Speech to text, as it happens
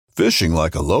Fishing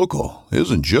like a local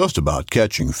isn't just about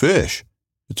catching fish.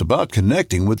 It's about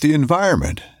connecting with the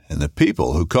environment and the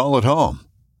people who call it home.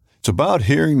 It's about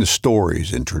hearing the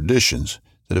stories and traditions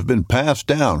that have been passed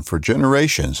down for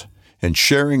generations and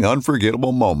sharing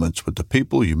unforgettable moments with the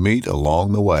people you meet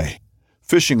along the way.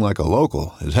 Fishing like a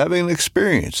local is having an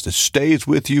experience that stays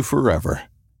with you forever.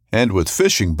 And with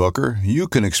Fishing Booker, you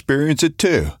can experience it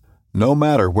too, no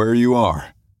matter where you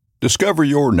are. Discover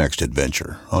your next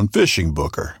adventure on Fishing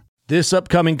Booker. This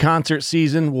upcoming concert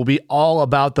season will be all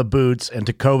about the boots, and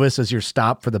Tecovas is your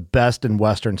stop for the best in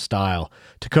Western style.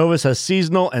 Tecovas has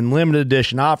seasonal and limited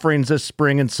edition offerings this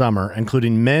spring and summer,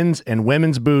 including men's and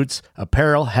women's boots,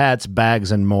 apparel, hats,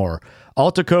 bags, and more.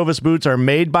 All Tecovas boots are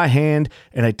made by hand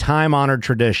in a time-honored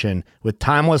tradition with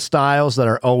timeless styles that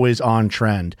are always on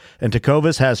trend. And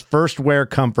Tecovas has first wear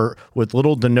comfort with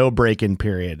little to no break-in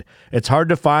period. It's hard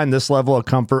to find this level of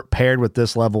comfort paired with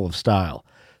this level of style.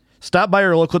 Stop by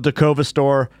your local Tecovas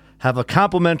store, have a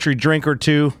complimentary drink or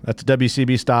two, that's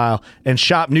WCB style, and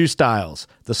shop new styles.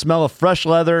 The smell of fresh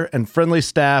leather and friendly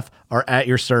staff are at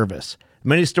your service.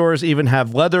 Many stores even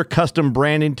have leather custom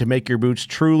branding to make your boots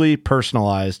truly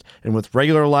personalized. And with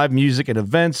regular live music and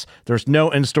events, there's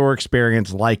no in-store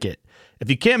experience like it.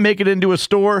 If you can't make it into a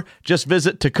store, just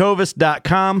visit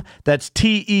tecovas.com. That's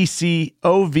TECOVAS.com.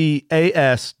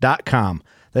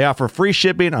 They offer free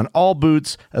shipping on all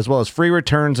boots, as well as free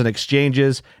returns and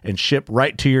exchanges, and ship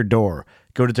right to your door.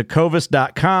 Go to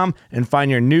tecovas.com and find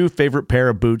your new favorite pair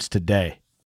of boots today.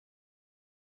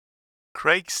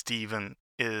 Craig Stephen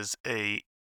is a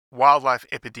wildlife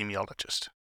epidemiologist.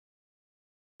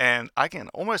 And I can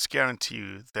almost guarantee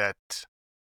you that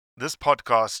this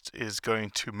podcast is going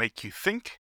to make you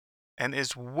think and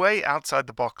is way outside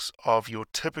the box of your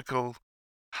typical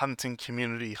hunting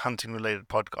community, hunting related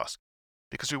podcast.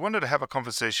 Because we wanted to have a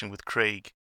conversation with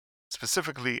Craig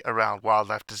specifically around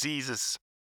wildlife diseases,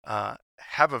 have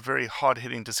a very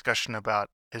hard-hitting discussion about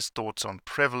his thoughts on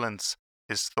prevalence,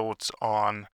 his thoughts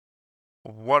on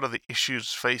what are the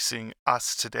issues facing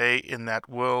us today in that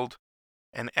world.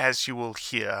 And as you will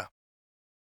hear,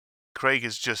 Craig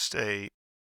is just a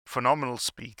phenomenal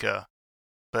speaker,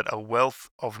 but a wealth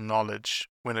of knowledge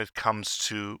when it comes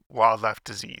to wildlife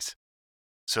disease.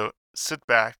 So sit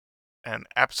back and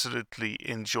absolutely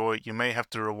enjoy. You may have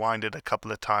to rewind it a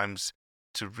couple of times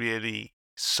to really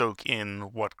soak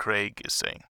in what Craig is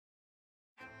saying.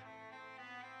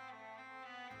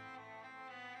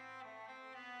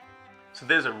 So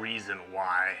there's a reason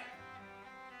why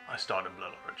I started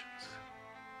Blood Origins.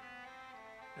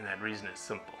 And that reason is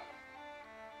simple.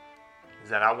 Is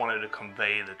that I wanted to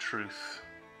convey the truth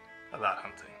about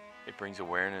hunting. It brings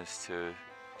awareness to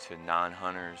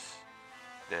non-hunters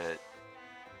that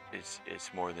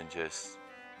it's more than just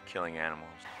killing animals.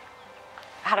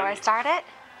 How do I start it?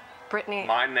 Brittany.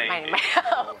 My name.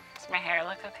 Does my hair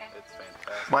look okay? It's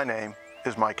fantastic. My name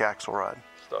is Mike Axelrod.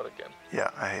 Start again.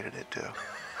 Yeah, I hated it too.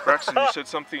 Braxton, you said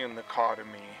something in the car to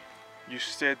me. You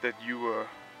said that you were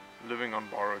living on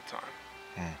borrowed time.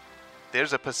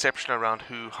 There's a perception around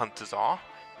who hunters are,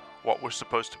 what we're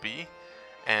supposed to be,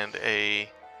 and a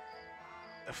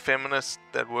feminist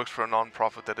that works for a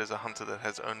non-profit that is a hunter that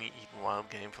has only eaten wild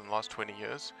game for the last 20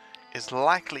 years is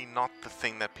likely not the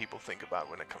thing that people think about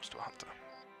when it comes to a hunter.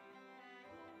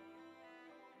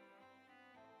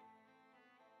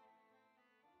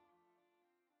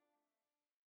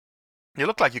 You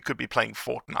look like you could be playing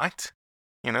Fortnite,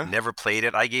 you know? Never played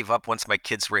it. I gave up once my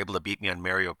kids were able to beat me on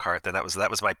Mario Kart. Then that was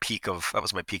my peak of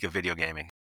video gaming.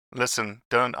 Listen,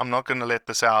 I'm not going to let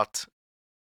this out.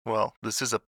 Well, this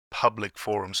is a public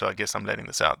forum, so I guess I'm letting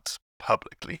this out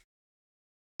publicly.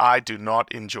 I do not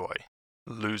enjoy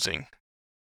losing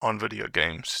on video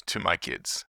games to my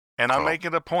kids. And I make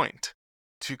it a point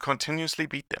to continuously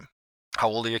beat them. How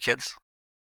old are your kids?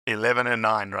 11 and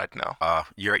 9 right now.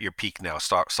 You're at your peak now.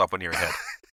 Stop when you're ahead.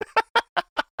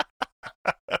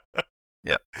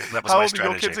 Yeah, that was How my old strategy.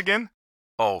 are your kids again?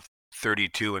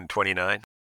 32 and 29.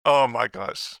 Oh my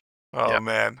gosh. Oh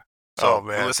man. So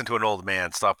listen to an old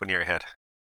man. Stop when you're ahead.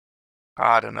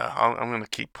 I don't know. I'm going to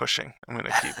keep pushing. I'm going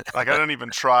to keep... I don't even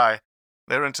try.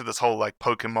 They're into this whole,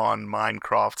 Pokemon,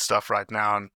 Minecraft stuff right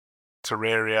now, and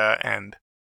Terraria, and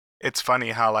it's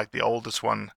funny how, the oldest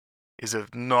one is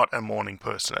not a morning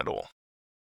person at all.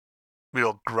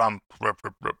 We'll grump, rip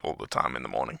all the time in the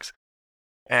mornings.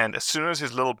 And as soon as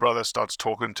his little brother starts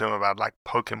talking to him about,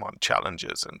 Pokemon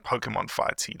challenges and Pokemon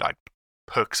fights, he,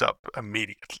 perks up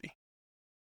immediately.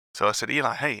 So I said,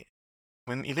 Eli, hey,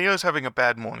 when Elio's having a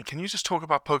bad morning, can you just talk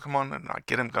about Pokemon and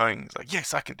get him going? He's like,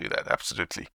 yes, I can do that,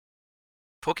 absolutely.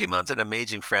 Pokemon's an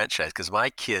amazing franchise because my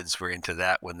kids were into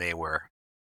that when they were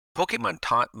Pokemon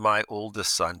taught my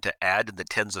oldest son to add in the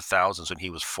tens of thousands when he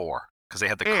was 4 because they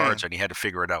had the cards and he had to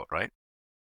figure it out, right?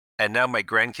 And now my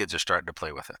grandkids are starting to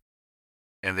play with it,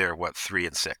 and they're 3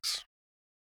 and 6.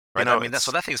 Right? I mean,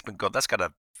 so that thing's been good. That's got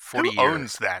a 40 Who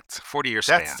owns that? 40-year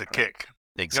span. That's the kick.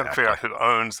 Exactly. You got to figure out who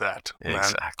owns that. Man.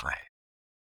 Exactly.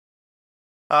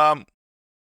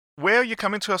 Where are you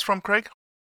coming to us from, Craig?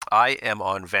 I am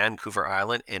on Vancouver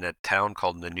Island in a town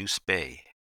called Nanoose Bay.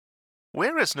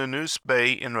 Where is Nanoose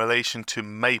Bay in relation to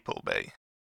Maple Bay?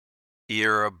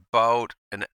 You're about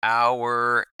an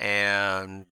hour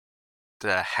and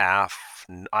a half.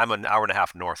 I'm an hour and a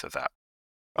half north of that,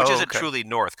 which isn't truly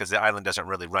north because the island doesn't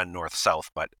really run north-south,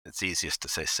 but it's easiest to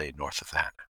say north of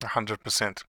that.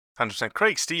 100%. 100%.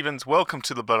 Craig Stevens, welcome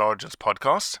to the Blood Origins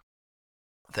podcast.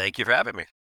 Thank you for having me.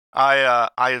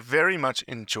 I very much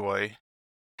enjoy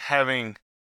having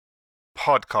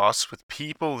podcasts with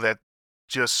people that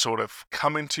just sort of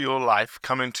come into your life,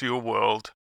 come into your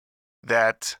world,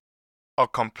 that are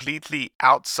completely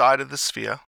outside of the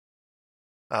sphere.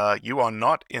 You are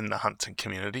not in the hunting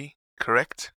community,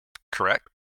 correct? Correct.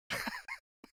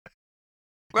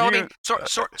 Well, I mean,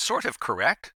 sort of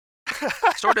correct.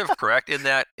 Sort of correct in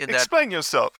that. Explain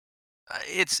yourself.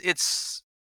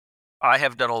 I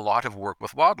have done a lot of work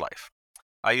with wildlife.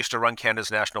 I used to run Canada's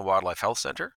National Wildlife Health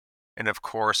Centre, and of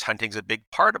course, hunting's a big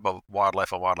part of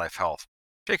wildlife and wildlife health,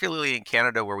 particularly in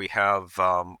Canada where we have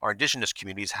our Indigenous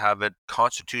communities have a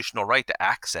constitutional right to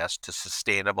access to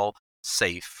sustainable,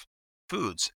 safe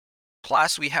foods.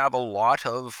 Plus, we have a lot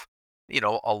of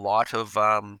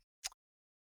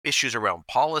issues around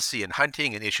policy and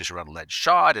hunting, and issues around lead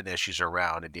shot, and issues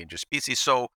around endangered species.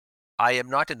 So I am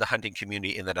not in the hunting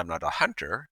community in that I'm not a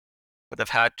hunter, but I've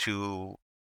had to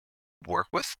work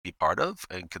with, be part of,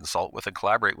 and consult with and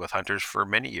collaborate with hunters for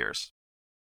many years.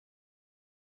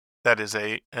 That is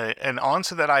an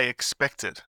answer that I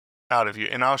expected out of you.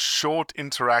 In our short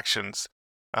interactions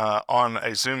on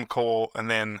a Zoom call, and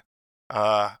then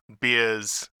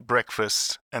beers,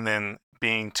 breakfast, and then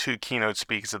being 2 keynote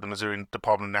speakers at the Missouri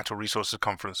Department of Natural Resources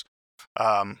Conference,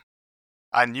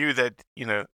 I knew that,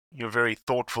 you're a very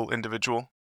thoughtful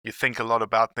individual. You think a lot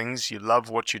about things. You love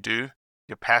what you do.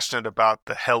 You're passionate about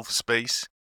the health space.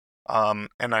 And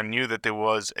I knew that there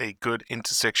was a good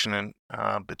intersection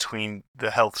between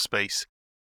the health space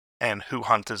and who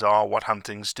hunters are, what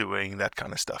hunting's doing, that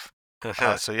kind of stuff.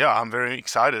 So yeah, I'm very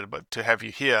excited to have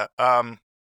you here.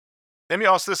 Let me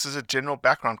ask this as a general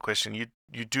background question.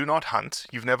 You do not hunt.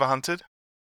 You've never hunted?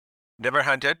 Never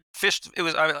hunted. Fished.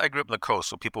 I grew up on the coast,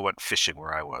 so people went fishing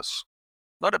where I was.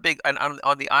 Not a big. And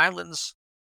on the islands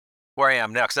where I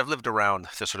am now, because I've lived around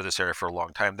this area for a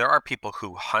long time, there are people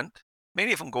who hunt.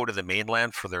 Many of them go to the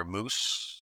mainland for their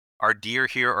moose. Our deer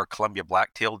here are Columbia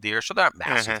black-tailed deer, so they're not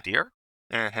massive deer.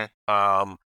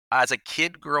 As a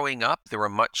kid growing up, there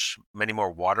were many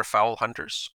more waterfowl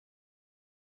hunters.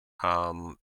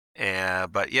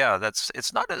 But yeah,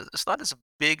 it's not as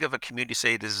big of a community,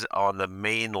 say it is on the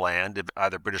mainland,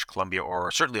 either British Columbia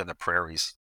or certainly on the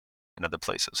prairies and other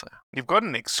places. You've got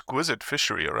an exquisite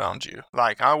fishery around you.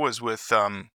 Like I was with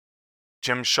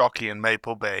Jim Shockey in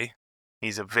Maple Bay.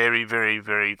 He's a very, very,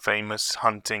 very famous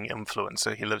hunting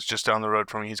influencer. He lives just down the road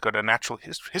from me. He's got a natural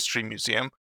history museum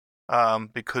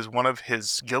because one of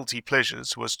his guilty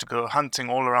pleasures was to go hunting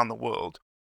all around the world.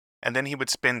 And then he would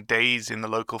spend days in the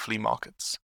local flea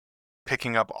markets,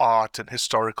 picking up art and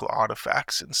historical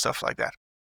artifacts and stuff like that.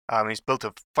 He's built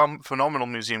a phenomenal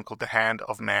museum called The Hand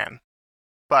of Man.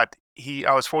 But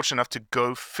I was fortunate enough to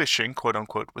go fishing, quote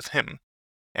unquote, with him.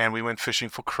 And we went fishing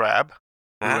for crab.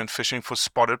 We went fishing for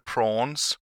spotted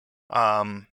prawns.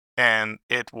 And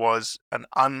it was an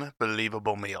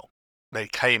unbelievable meal. They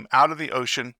came out of the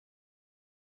ocean,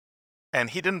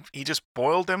 and he just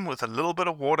boiled them with a little bit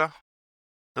of water, a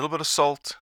little bit of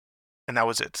salt, and that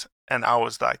was it. And I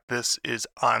was like, this is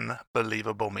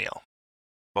unbelievable meal.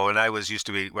 Well, when I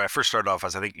first started off,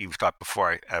 as I think you've talked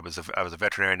before, I was a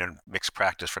veterinarian in mixed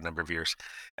practice for a number of years,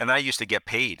 and I used to get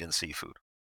paid in seafood.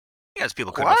 Yes,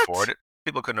 people couldn't afford it.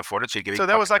 People couldn't afford it, so you give. So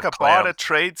that was like a barter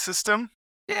trade system.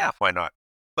 Yeah, why not?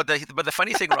 But the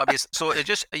funny thing, Robbie, is so it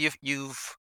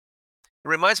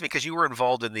reminds me because you were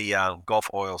involved in the Gulf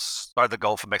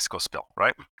of Mexico spill,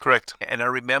 right? Correct. And I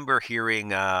remember hearing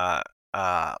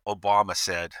Obama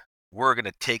said, "We're going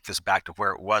to take this back to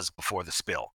where it was before the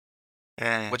spill,"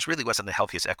 which really wasn't the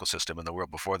healthiest ecosystem in the world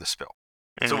before the spill.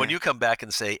 So when you come back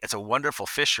and say it's a wonderful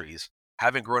fisheries,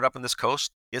 having grown up on this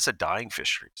coast, it's a dying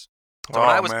fisheries. So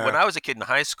when I was a kid in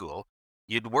high school,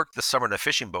 you'd work the summer in a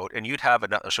fishing boat, and you'd have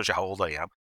enough. It shows you how old I am.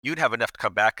 You'd have enough to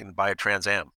come back and buy a Trans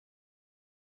Am.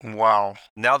 Wow.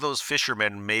 Now those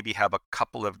fishermen maybe have a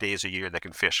couple of days a year they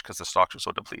can fish because the stocks are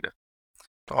so depleted.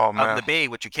 Oh, Out in man. the bay,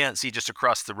 which you can't see just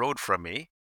across the road from me,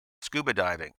 scuba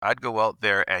diving. I'd go out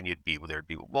there and there'd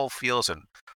be wolf eels and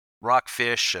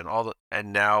rockfish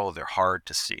and now they're hard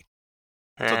to see.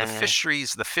 So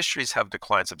the fisheries have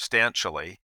declined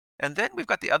substantially. And then we've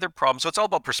got the other problem. So it's all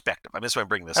about perspective. I mean, that's why I'm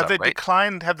bringing this Have up, they right?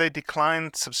 declined? Have they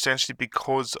declined substantially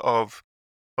because of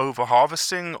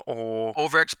overharvesting or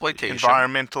Overexploitation.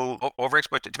 environmental?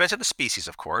 Overexploitation. Depends on the species,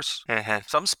 of course.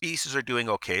 Some species are doing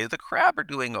okay. The crab are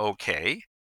doing okay,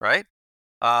 right?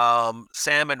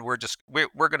 Salmon, we're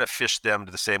going to fish them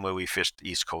the same way we fished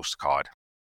East Coast cod.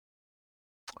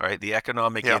 All right, the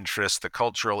economic interest, the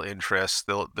cultural interest,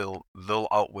 they'll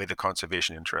outweigh the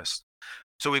conservation interest.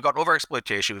 So we've got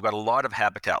overexploitation. We've got a lot of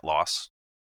habitat loss.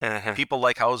 People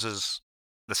like houses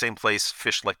the same place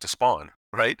fish like to spawn,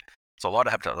 right? So a lot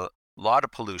of habitat, a lot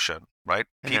of pollution, right?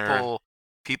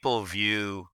 People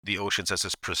view the oceans as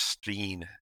this pristine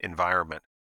environment.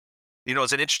 You know,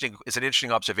 it's an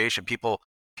interesting observation. People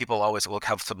always will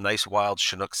have some nice wild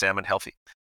Chinook salmon, healthy,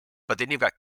 but then you've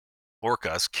got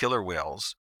orcas, killer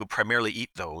whales, who primarily eat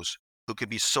those, who could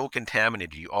be so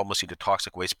contaminated you almost need a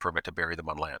toxic waste permit to bury them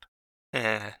on land.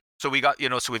 So we've got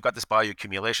this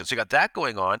bioaccumulation. So you got that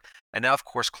going on, and now of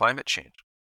course climate change.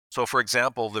 So for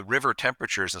example, the river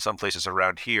temperatures in some places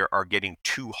around here are getting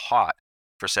too hot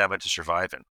for salmon to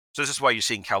survive in. So this is why you're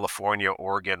seeing California,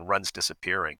 Oregon runs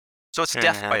disappearing. So it's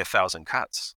death by 1,000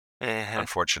 cuts,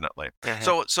 unfortunately.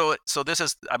 So this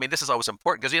is always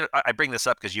important because I bring this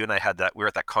up because you and I we were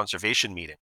at that conservation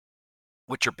meeting.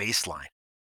 What's your baseline,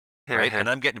 right? And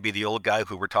I'm getting to be the old guy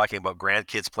who we're talking about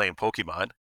grandkids playing Pokemon.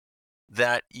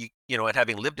 That and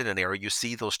having lived in an area, you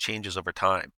see those changes over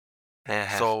time.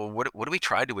 So what do we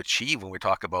try to achieve when we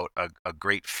talk about a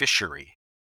great fishery?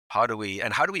 How do we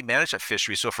manage that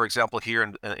fishery? So for example, here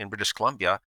in British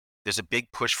Columbia, there's a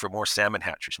big push for more salmon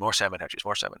hatcheries,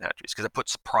 because it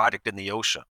puts product in the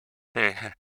ocean.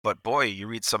 But boy, you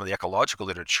read some of the ecological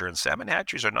literature, and salmon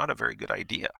hatcheries are not a very good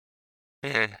idea.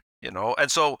 And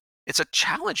so it's a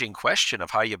challenging question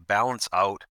of how you balance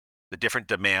out the different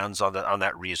demands on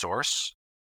that resource,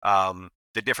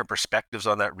 the different perspectives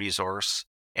on that resource,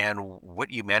 and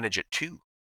what you manage it to.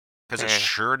 Because it's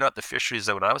sure not the fisheries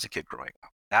that when I was a kid growing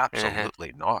up.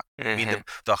 Absolutely not. I mean,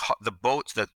 the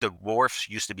boats, the wharfs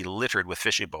used to be littered with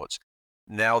fishing boats.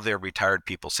 Now they're retired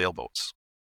people's sailboats.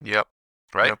 Yep.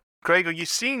 Right? Yep. Greg, are you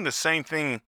seeing the same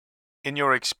thing in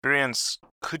your experience?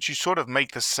 Could you sort of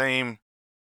make the same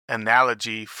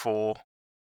analogy for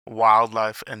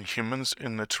wildlife and humans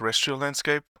in the terrestrial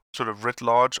landscape, sort of writ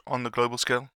large on the global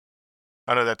scale?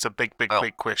 I know that's a big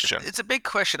question. It's a big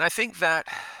question. I think that.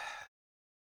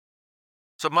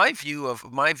 So my view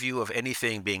of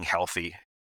anything being healthy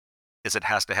is it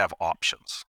has to have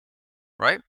options,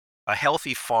 right? A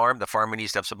healthy farm, the farmer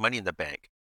needs to have some money in the bank.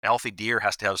 A healthy deer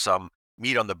has to have some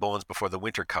meat on the bones before the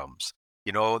winter comes.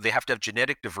 They have to have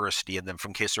genetic diversity in them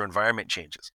in case their environment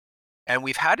changes. And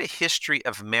we've had a history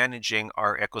of managing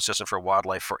our ecosystem for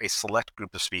wildlife for a select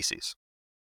group of species,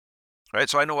 right?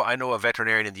 So I know a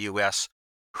veterinarian in the U.S.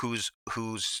 who's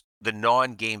the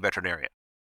non-game veterinarian.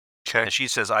 Okay. And she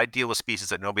says, I deal with species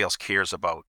that nobody else cares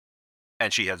about.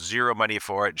 And she has zero money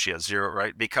for it. And she has zero,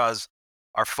 right? Because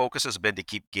our focus has been to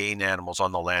keep game animals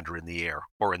on the land or in the air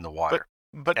or in the water.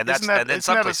 But and in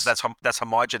some places that's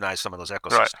homogenized some of those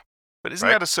ecosystems. Right. But isn't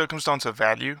that a circumstance of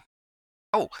value?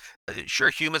 Oh,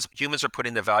 sure. Humans are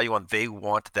putting the value on. They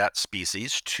want that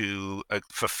species to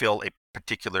fulfill a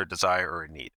particular desire or a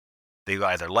need. They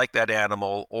either like that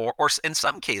animal or in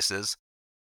some cases,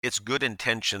 it's good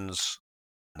intentions.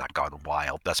 Not gone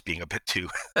wild. That's being a bit too.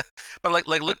 But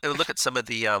look at some of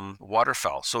the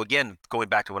waterfowl. So again, going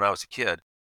back to when I was a kid,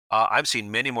 I've seen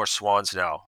many more swans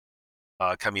now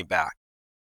coming back,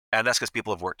 and that's because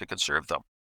people have worked to conserve them.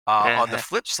 On the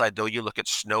flip side, though, you look at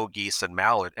snow geese and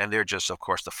mallard, and they're just, of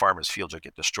course, the farmers' fields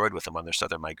get destroyed with them on their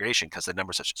southern migration because the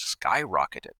numbers have just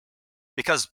skyrocketed.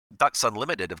 Because Ducks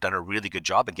Unlimited have done a really good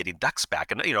job in getting ducks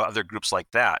back, and other groups like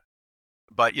that.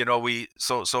 But it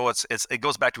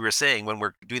goes back to what we were saying when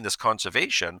we're doing this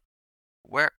conservation.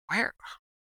 When's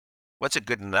it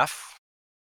good enough?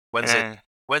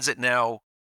 When's it now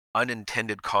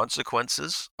unintended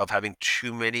consequences of having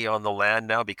too many on the land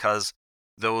now because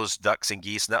those ducks and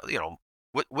geese now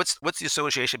what's the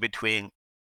association between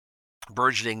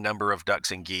burgeoning number of ducks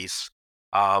and geese,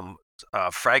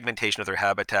 fragmentation of their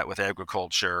habitat with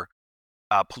agriculture,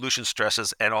 pollution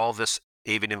stresses, and all this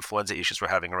avian influenza issues we're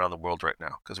having around the world right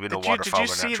now because we know waterfowl are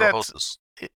natural hosts.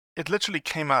 It literally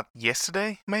came out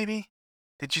yesterday, maybe.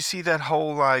 Did you see that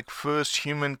whole first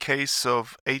human case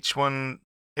of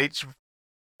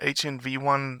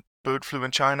HNV1 bird flu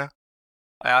in China?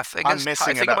 I think I'm it's, messing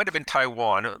I think it it up. might have been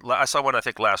Taiwan. I saw one, I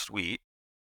think, last week.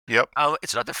 Yep.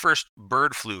 It's not the first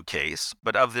bird flu case,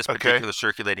 but of this Okay. particular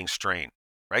circulating strain,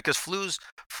 right? Because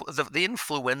the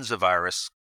influenza virus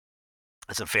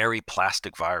is a very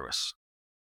plastic virus.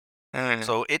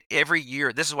 So every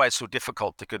year, this is why it's so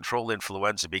difficult to control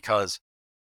influenza, because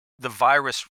the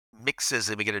virus mixes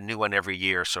and we get a new one every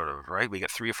year, sort of, right? We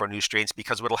get 3 or 4 new strains,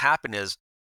 because what'll happen is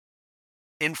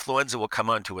influenza will come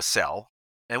onto a cell,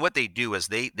 and what they do is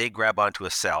they grab onto a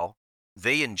cell,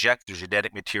 they inject their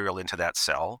genetic material into that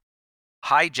cell,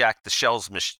 hijack the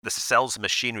cell's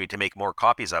machinery to make more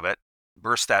copies of it,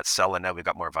 burst that cell, and now we've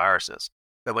got more viruses.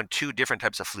 But when 2 different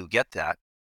types of flu get that,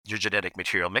 your genetic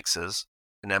material mixes,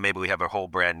 and now maybe we have a whole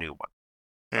brand new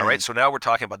one. All right, so now we're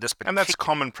talking about this particular. And that's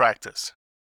common practice.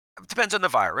 It depends on the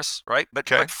virus, right? But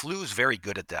flu's very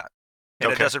good at that,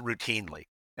 and it does it routinely.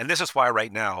 And this is why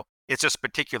right now it's this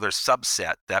particular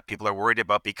subset that people are worried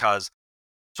about, because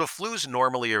so flus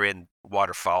normally are in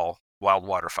waterfowl, wild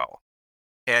waterfowl,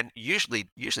 and usually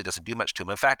doesn't do much to them.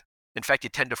 In fact, you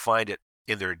tend to find it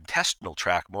in their intestinal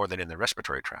tract more than in their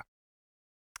respiratory tract.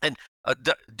 And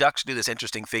ducks do this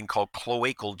interesting thing called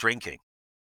cloacal drinking.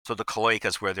 So the cloaca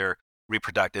is where their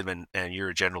reproductive and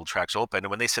urogenital tracts open, and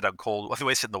when they sit on cold, when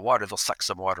they sit in the water, they'll suck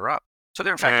some water up. So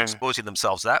they're in fact exposing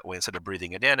themselves that way instead of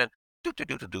breathing it in, and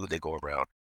they go around.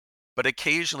 But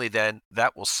occasionally then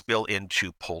that will spill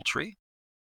into poultry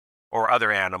or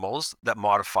other animals that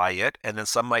modify it, and then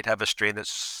some might have a strain that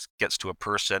gets to a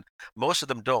person. Most of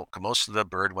them don't. Most of the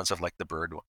bird ones have like the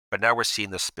bird one. But now we're seeing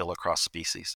this spill across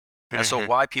species. And so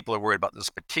why people are worried about this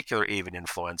particular avian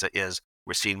influenza is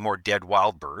we're seeing more dead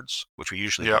wild birds, which we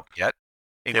usually don't get,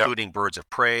 including birds of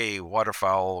prey,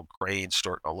 waterfowl, crane,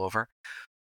 stork, all over.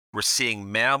 We're seeing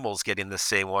mammals getting the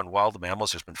same one, wild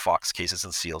mammals. There's been fox cases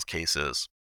and seals cases.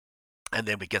 And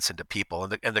then it gets into people.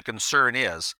 And the concern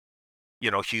is,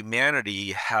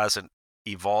 humanity hasn't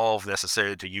evolved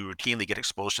necessarily to routinely get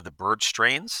exposed to the bird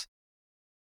strains.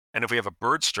 And if we have a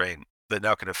bird strain that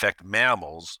now can affect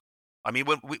mammals, I mean,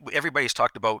 when everybody's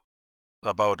talked about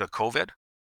COVID.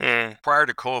 Prior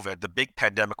to COVID, the big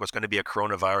pandemic was going to be a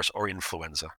coronavirus or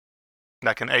influenza,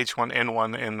 like an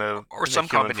H1N1 in the or some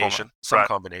combination.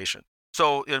 Combination.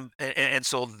 So, and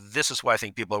so this is why I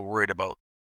think people are worried about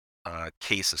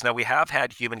cases. Now, we have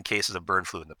had human cases of bird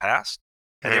flu in the past,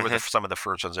 and they were some of the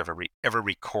first ones ever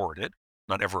recorded,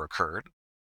 not ever occurred,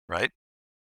 right?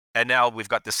 And now we've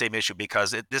got the same issue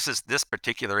because this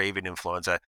particular avian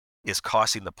influenza is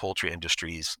costing the poultry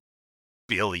industries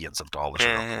billions of dollars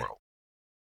around the world.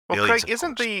 Well, Craig,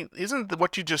 isn't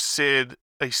what you just said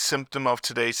a symptom of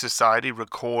today's society,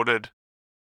 recorded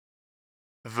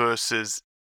versus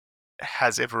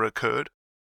has ever occurred?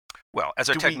 Well, as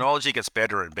our technology gets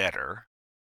better and better,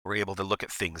 we're able to look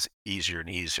at things easier and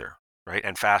easier, right?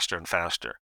 And faster and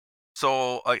faster.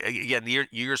 So again,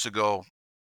 years ago,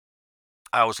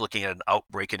 I was looking at an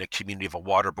outbreak in a community of a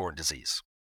waterborne disease.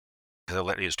 Because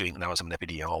I was an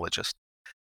epidemiologist.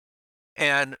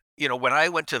 And when I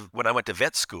went to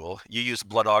vet school, you used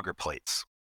blood agar plates,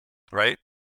 right?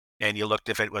 And you looked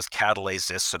if it was catalase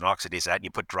this and oxidase that, and you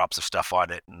put drops of stuff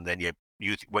on it, and then you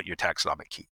what your taxonomic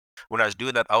key. When I was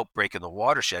doing that outbreak in the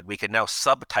watershed, we can now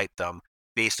subtype them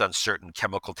based on certain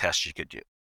chemical tests you could do.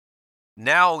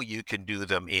 Now you can do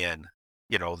them in,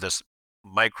 this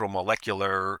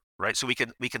micromolecular, right? So we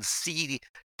can see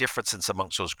differences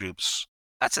amongst those groups.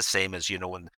 That's the same as,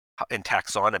 in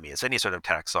taxonomy, as any sort of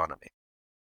taxonomy.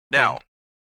 Now,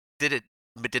 did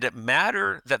it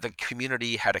matter that the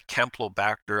community had a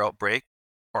Campylobacter outbreak,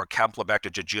 or Campylobacter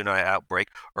jejuni outbreak,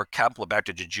 or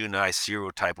Campylobacter jejuni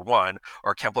serotype 1,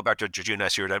 or Campylobacter jejuni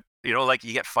serotype,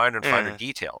 you get finer and finer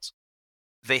details.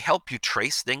 They help you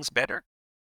trace things better,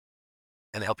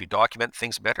 and they help you document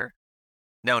things better.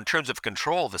 Now, in terms of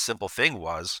control, the simple thing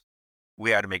was we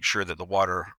had to make sure that the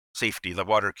water safety, the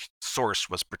water source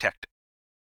was protected,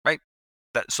 right?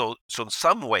 So in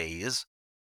some ways,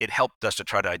 it helped us to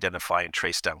try to identify and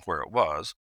trace down where it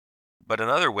was. But in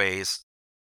other ways,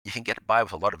 you can get by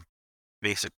with a lot of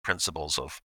basic principles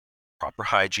of proper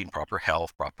hygiene, proper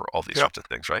health, all these sorts of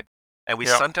things, right? And we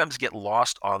sometimes get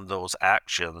lost on those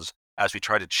actions as we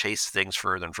try to chase things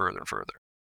further and further and further.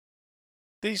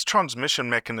 These transmission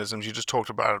mechanisms you just talked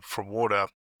about for water,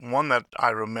 one that I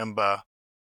remember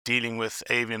dealing with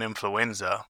avian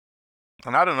influenza,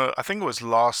 and I don't know, I think it was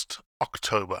last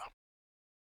October,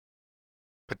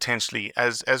 potentially,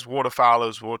 as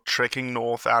waterfowlers were trekking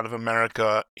north out of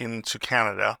America into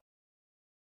Canada.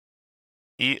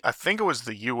 I think it was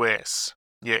the US,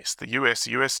 yes, the US,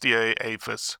 USDA,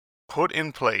 APHIS, put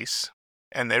in place,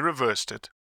 and they reversed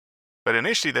it, but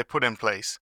initially they put in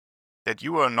place that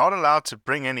you are not allowed to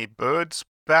bring any birds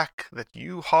back that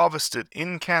you harvested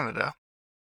in Canada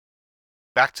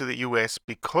back to the US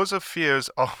because of fears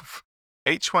of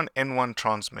H1N1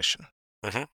 transmission.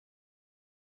 Mhm.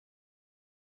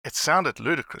 It sounded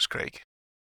ludicrous, Craig,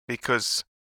 because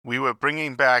we were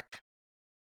bringing back,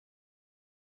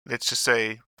 let's just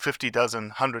say, 50 dozen,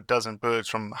 100 dozen birds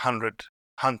from 100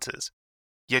 hunters,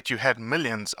 yet you had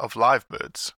millions of live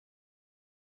birds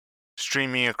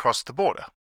streaming across the border.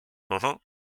 Mhm.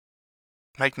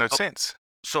 Make no Oh. sense.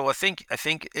 So I think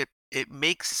it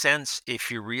makes sense if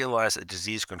you realize that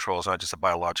disease control is not just a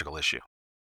biological issue.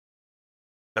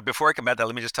 Now, before I come at that,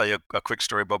 let me just tell you a quick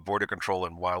story about border control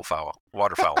and waterfowl.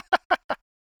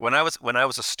 When I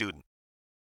was a student,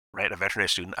 right, a veterinary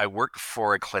student, I worked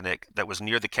for a clinic that was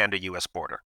near the Canada-U.S.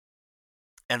 border.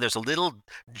 And there's a little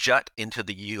jut into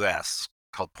the U.S.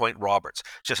 called Point Roberts.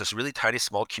 It's just this really tiny,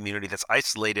 small community that's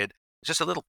isolated, just a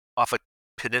little off a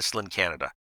peninsula in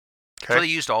Canada. So they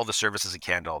used all the services in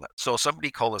Canada, all that. So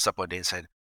somebody called us up one day and said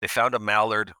they found a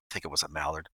mallard, I think it was a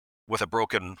mallard, with a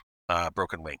broken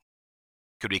wing.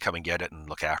 Could we come and get it and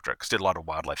look after it? Because did a lot of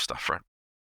wildlife stuff, right?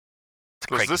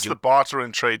 Was Craig, this the barter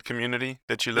and trade community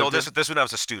that you lived No, in? this when I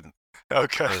was a student.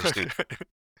 Okay. I was a student.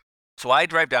 So I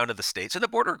drive down to the States, and the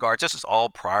border guards, this is all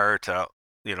prior to,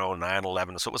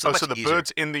 9/11, so it was Oh, much so the easier. birds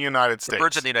in the United States. The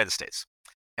birds in the United States.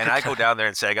 And I go Okay. down there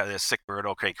and say, I got this sick bird.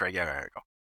 Okay, Craig, yeah, there you go.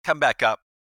 Come back up.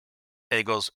 And he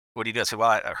goes, what do you do? I said, well,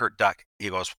 I hurt duck. He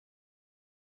goes,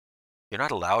 you're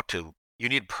not allowed to. You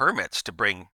need permits to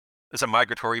bring, it's a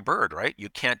migratory bird, right? You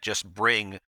can't just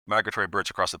bring migratory birds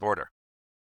across the border.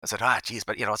 I said, geez,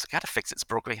 but it's got to fix it. It's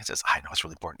broken. He says, I know, it's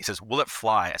really important. He says, will it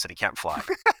fly? I said, it can't fly.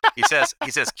 He says,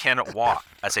 can it walk?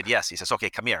 I said, yes. He says, okay,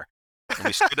 come here. And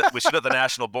we stood at the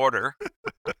national border,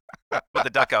 put the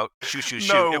duck out, shoot.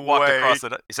 No It walked way. across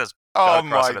it. He says, Oh got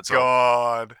across my it its own.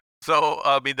 God. So,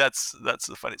 I mean, that's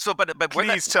the funny. So, but when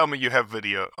Please tell me you have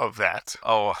video of that.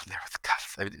 God,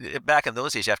 back in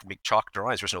those days, you have to make chalk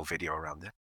drawings. There's no video around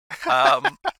there.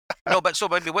 No, but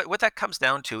I mean, what that comes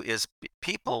down to is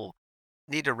people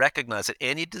need to recognize that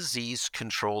any disease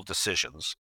control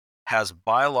decisions has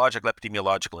biological,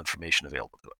 epidemiological information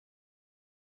available to it.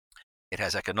 It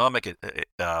has economic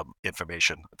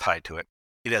information tied to it.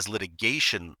 It has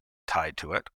litigation tied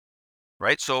to it,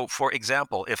 right? So, for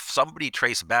example, if somebody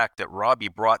traced back that Robbie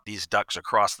brought these ducks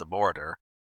across the border,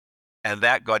 and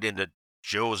that got into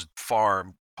Joe's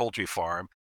farm, poultry farm,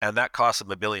 and that cost him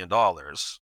 $1 billion,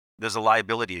 there's a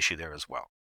liability issue there as well.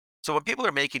 So when people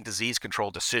are making disease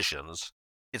control decisions,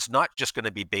 it's not just going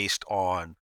to be based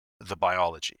on the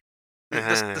biology.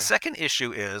 The second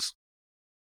issue is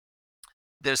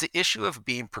there's the issue of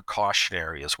being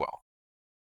precautionary as well.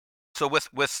 So with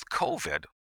COVID,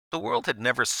 the world had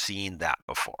never seen that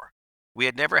before. We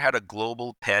had never had a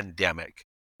global pandemic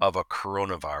of a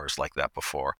coronavirus like that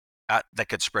before that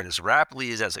could spread as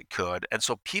rapidly as it could. And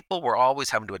so people were always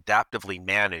having to adaptively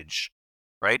manage,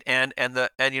 right? And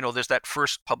there's that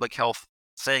first public health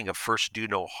saying of first do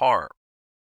no harm.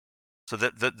 So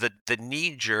the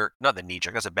knee-jerk, not the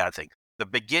knee-jerk, that's a bad thing. The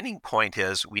beginning point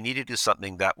is we need to do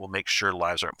something that will make sure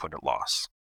lives aren't put at loss,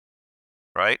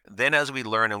 right? Then as we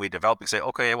learn and we develop, we say,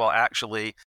 okay, well,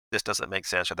 actually, this doesn't make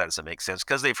sense or that doesn't make sense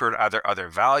because they've heard other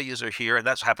values are here. And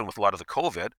that's happened with a lot of the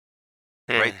COVID,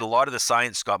 right? A lot of the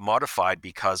science got modified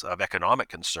because of economic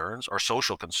concerns or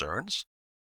social concerns.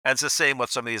 And it's the same with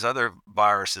some of these other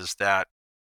viruses that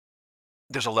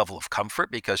there's a level of comfort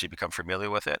because you become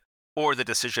familiar with it, or the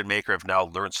decision maker have now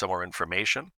learned some more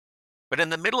information. But in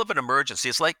the middle of an emergency,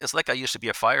 it's like I used to be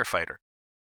a firefighter.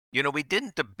 We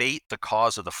didn't debate the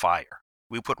cause of the fire.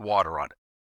 We put water on it.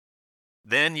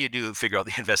 Then you do figure out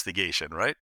the investigation,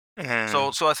 right?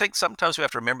 So I think sometimes we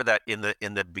have to remember that in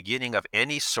the beginning of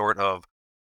any sort of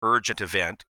urgent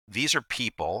event, these are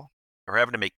people who are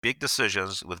having to make big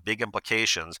decisions with big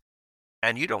implications,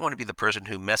 and you don't want to be the person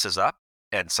who messes up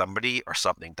and somebody or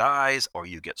something dies, or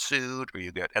you get sued, or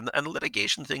you get and the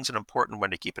litigation thing's an important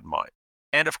one to keep in mind.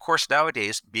 And of course,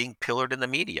 nowadays being pillared in the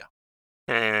media.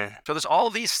 So there's all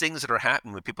these things that are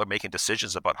happening when people are making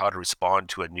decisions about how to respond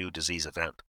to a new disease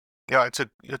event. Yeah, it's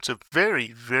a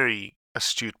very, very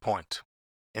astute point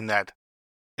in that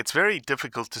it's very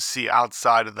difficult to see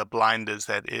outside of the blinders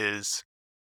that is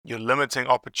you're limiting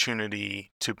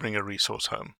opportunity to bring a resource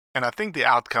home. And I think the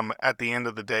outcome at the end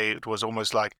of the day, it was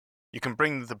almost like you can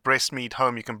bring the breast meat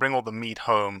home, you can bring all the meat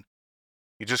home,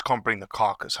 you just can't bring the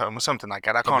carcass home or something like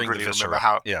that. I can't really remember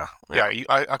how.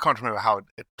 I can't remember how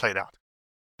it played out.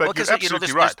 But you're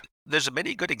absolutely right. There's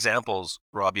many good examples,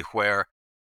 Robbie, where,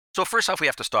 so first off, we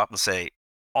have to stop and say,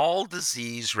 all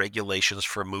disease regulations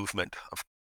for movement of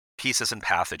pieces and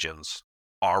pathogens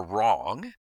are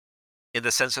wrong in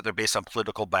the sense that they're based on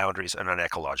political boundaries and on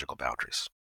ecological boundaries.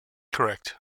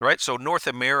 Correct. Right? So North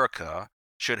America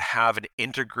should have an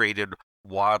integrated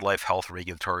wildlife health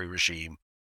regulatory regime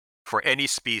for any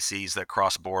species that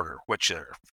cross border, which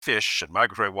are fish and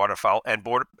migratory waterfowl and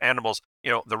border animals,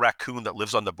 the raccoon that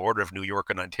lives on the border of New York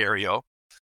and Ontario,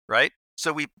 right?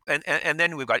 So and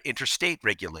then we've got interstate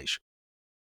regulation.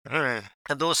 And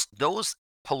those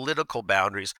political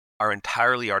boundaries are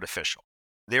entirely artificial.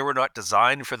 They were not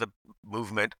designed for the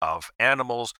movement of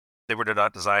animals. They were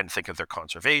not designed to think of their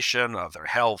conservation, of their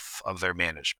health, of their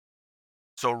management.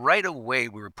 So right away,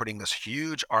 we were putting this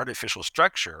huge artificial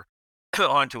structure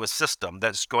onto a system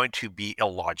that's going to be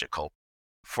illogical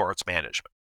for its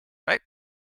management, right?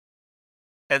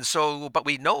 And so, but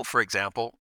we know, for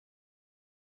example,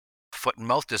 foot and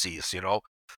mouth disease,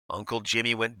 Uncle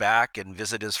Jimmy went back and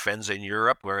visited his friends in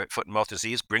Europe where foot and mouth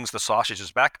disease brings the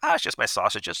sausages back. It's just my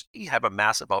sausages. You have a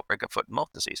massive outbreak of foot and mouth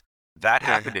disease. That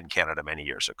happened in Canada many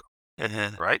years ago,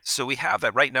 right? So we have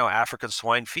that right now. African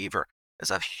swine fever is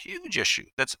a huge issue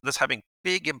that's having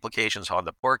big implications on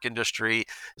the pork industry.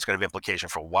 It's going to have implication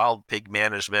for wild pig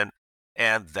management,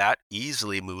 and that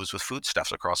easily moves with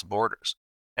foodstuffs across borders.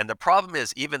 And the problem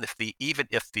is, even if the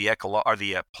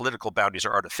political boundaries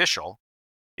are artificial,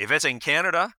 if it's in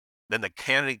Canada, then the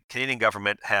Canadian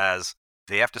government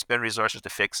they have to spend resources to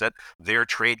fix it. Their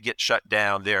trade gets shut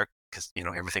down there because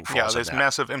everything falls. Yeah, in there's that,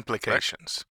 massive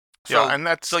implications. right? Yeah, and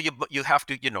that's so you have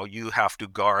to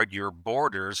guard your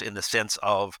borders in the sense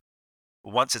of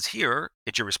once it's here,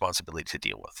 it's your responsibility to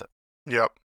deal with it.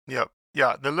 Yep.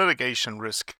 Yeah, the litigation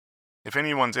risk. If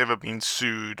anyone's ever been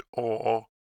sued or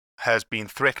has been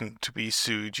threatened to be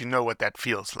sued, you know what that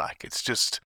feels like. It's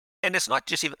just... And it's not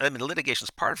just even, litigation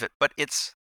is part of it, but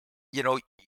it's,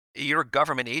 you're a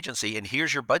government agency and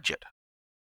here's your budget.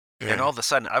 Yeah. And all of a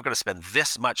sudden, I've got to spend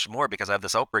this much more because I have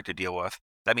this outbreak to deal with.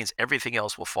 That means everything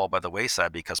else will fall by the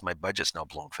wayside because my budget's now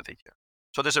blown for the year.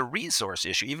 So there's a resource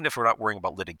issue, even if we're not worrying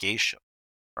about litigation,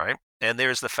 right? And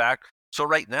there's the fact, so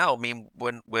right now,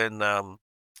 when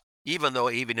even though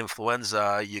avian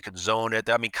influenza, you can zone it,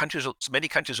 many countries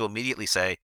will immediately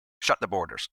say, shut the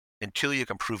borders until you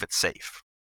can prove it's safe.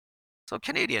 So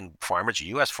Canadian farmers,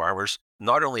 U.S. farmers,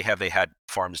 not only have they had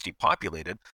farms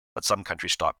depopulated, but some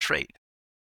countries stopped trade.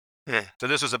 Yeah. So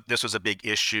this was a big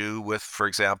issue with, for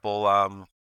example,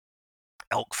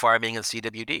 elk farming and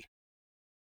CWD.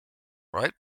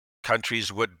 Right?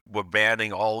 Countries were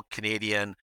banning all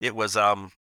Canadian. It was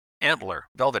antler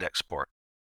velvet export.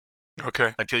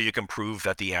 Okay. Until you can prove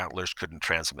that the antlers couldn't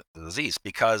transmit the disease,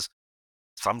 because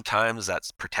sometimes that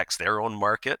protects their own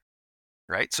market.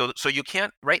 Right, so you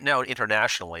can't right now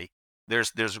internationally.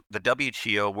 There's the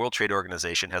WTO, World Trade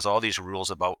Organization, has all these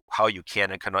rules about how you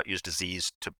can and cannot use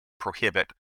disease to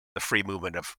prohibit the free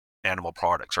movement of animal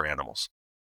products or animals.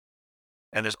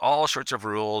 And there's all sorts of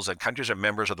rules, and countries are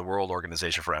members of the World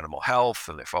Organization for Animal Health,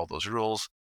 and they follow those rules,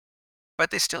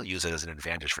 but they still use it as an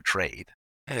advantage for trade.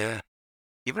 Yeah.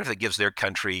 Even if it gives their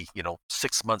country,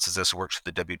 6 months as this works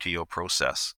through the WTO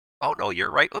process. Oh no,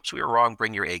 you're right. Oops, we were wrong.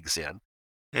 Bring your eggs in.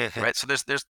 Right. So there's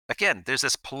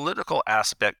this political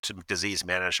aspect to disease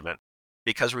management,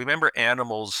 because remember,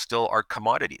 animals still are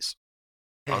commodities.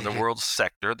 On the world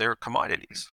sector, they're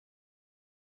commodities.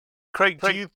 Craig,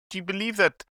 do you believe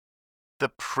that the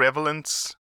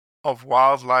prevalence of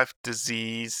wildlife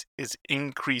disease is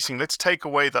increasing? Let's take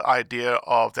away the idea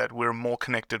of that we're a more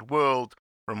connected world,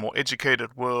 we're a more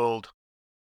educated world,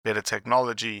 better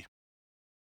technology.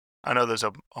 I know those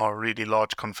are really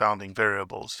large confounding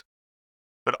variables.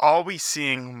 But are we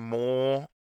seeing more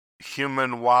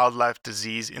human-wildlife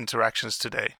disease interactions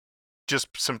today, just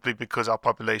simply because our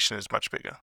population is much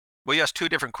bigger? Well, you asked two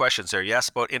different questions there. You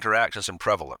asked about interactions and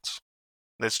prevalence.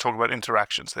 Let's talk about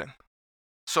interactions then.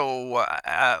 So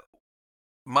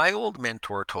my old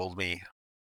mentor told me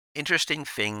interesting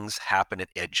things happen at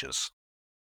edges.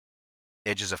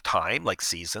 Edges of time, like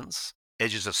seasons.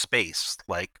 Edges of space,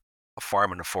 like a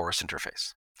farm and a forest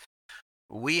interface.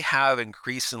 We have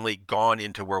increasingly gone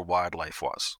into where wildlife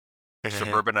was.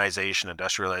 Suburbanization,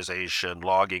 industrialization,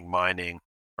 logging, mining,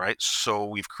 right? So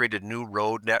we've created new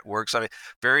road networks.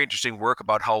 Very interesting work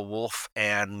about how wolf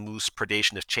and moose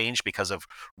predation has changed because of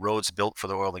roads built for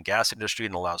the oil and gas industry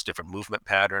and allows different movement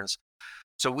patterns.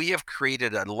 So we have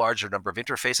created a larger number of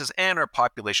interfaces, and our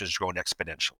population has grown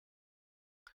exponentially.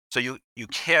 So you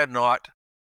cannot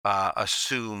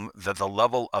assume that the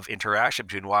level of interaction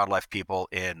between wildlife people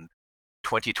in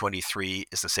 2023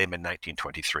 is the same in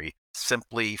 1923,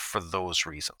 simply for those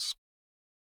reasons,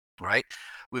 right?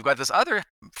 We've got this other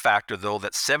factor, though,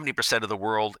 that 70% of the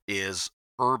world is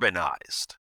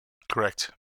urbanized. Correct.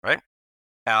 Right?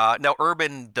 Now,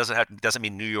 urban doesn't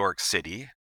mean New York City,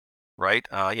 right?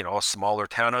 A smaller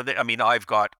town. I mean, I've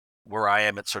got where I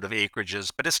am, it's sort of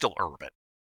acreages, but it's still urban,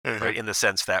 right? In the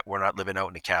sense that we're not living out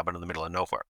in a cabin in the middle of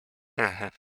nowhere.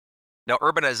 Now,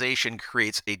 urbanization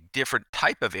creates a different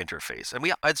type of interface. And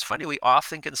it's funny, we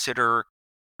often consider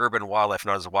urban wildlife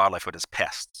not as wildlife, but as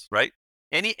pests, right?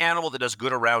 Any animal that does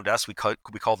good around us, we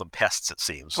call them pests, it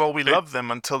seems. Well, we love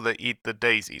them until they eat the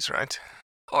daisies, right?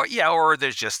 Or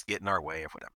there's just get in our way or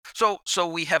whatever. So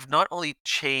we have not only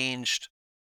changed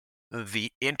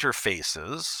the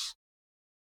interfaces,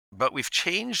 but we've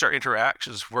changed our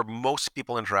interactions where most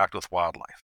people interact with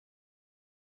wildlife.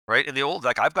 Right? In the old,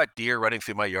 like I've got deer running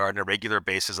through my yard on a regular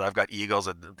basis. I've got eagles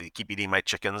and they keep eating my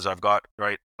chickens. I've got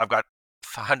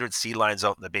 100 sea lions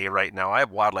out in the bay right now. I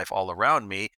have wildlife all around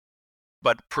me.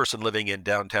 But person living in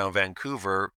downtown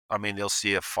Vancouver, I mean, they'll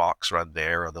see a fox run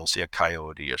there, or they'll see a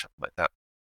coyote or something like that.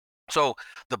 So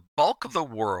the bulk of the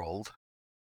world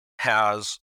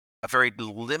has a very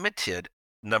limited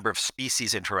number of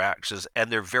species interactions,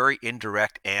 and they're very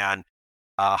indirect and,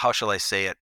 how shall I say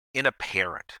it,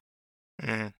 inapparent.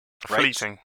 Right?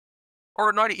 Fleeting.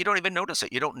 Or not, you don't even notice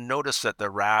it. You don't notice that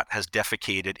the rat has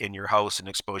defecated in your house and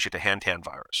exposed you to hand-hand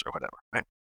virus or whatever, right?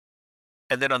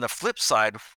 And then on the flip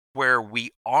side, where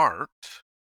we aren't,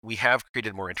 we have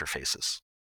created more interfaces.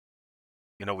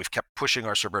 We've kept pushing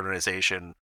our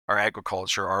suburbanization, our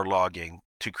agriculture, our logging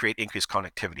to create increased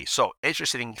connectivity. So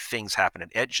interesting things happen at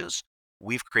edges.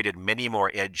 We've created many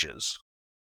more edges.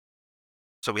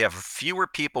 So we have fewer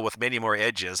people with many more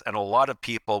edges and a lot of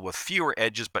people with fewer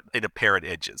edges, but inapparent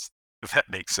edges, if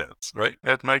that makes sense, right?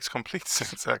 That makes complete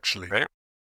sense, actually. Right?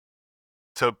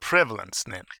 So prevalence,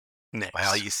 next.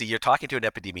 Well, you see, you're talking to an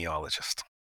epidemiologist.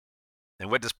 And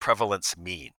what does prevalence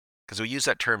mean? Because we use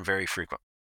that term very frequently.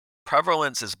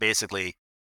 Prevalence is basically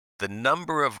the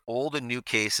number of old and new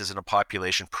cases in a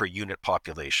population per unit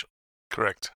population.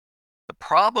 Correct. The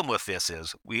problem with this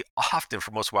is we often,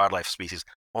 for most wildlife species,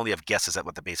 only have guesses at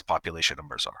what the base population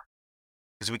numbers are.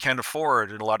 Because we can't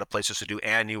afford in a lot of places to do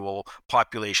annual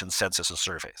population census and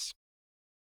surveys.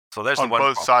 So there's on the one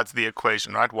both problem. Sides of the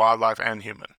equation, right? Wildlife and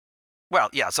human. Well,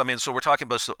 yes. I mean, so we're talking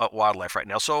about wildlife right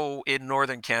now. So in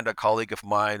northern Canada, a colleague of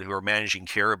mine who are managing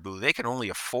caribou, they can only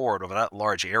afford over that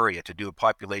large area to do a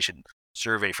population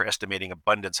survey for estimating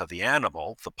abundance of the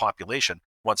animal, the population,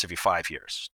 once every 5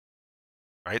 years.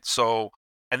 Right? So,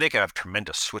 and they can have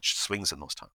tremendous swings in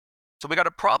those times. So we got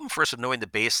a problem first of knowing the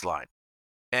baseline.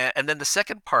 And then the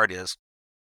second part is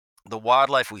the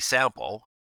wildlife we sample,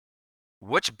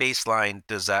 which baseline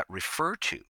does that refer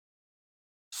to?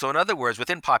 So in other words,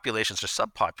 within populations or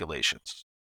subpopulations.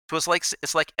 So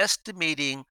it's like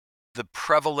estimating the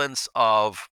prevalence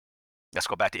of, let's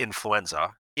go back to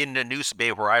influenza, in Nanoose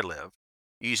Bay where I live,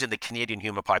 using the Canadian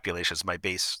human population as my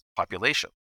base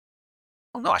population.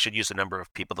 Well, no, I should use the number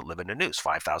of people that live in Nanoose,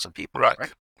 5,000 people.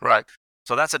 Right.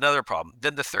 So that's another problem.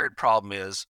 Then the third problem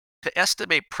is, to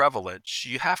estimate prevalence,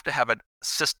 you have to have a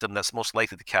system that's most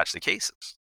likely to catch the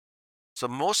cases. So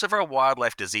most of our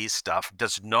wildlife disease stuff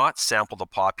does not sample the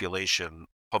population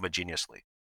homogeneously.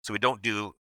 So we don't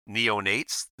do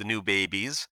neonates, the new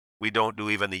babies. We don't do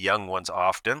even the young ones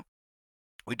often.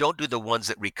 We don't do the ones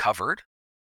that recovered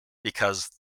because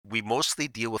we mostly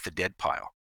deal with the dead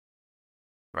pile,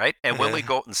 right? And when we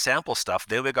go out and sample stuff,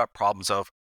 then we got problems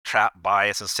of trap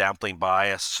bias and sampling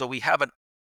bias. So we have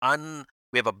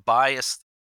we have a biased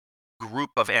group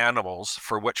of animals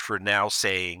for which we're now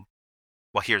saying,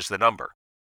 well, here's the number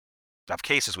of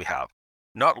cases we have.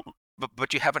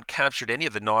 But you haven't captured any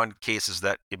of the non-cases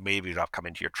that it maybe not come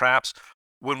into your traps.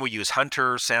 When we use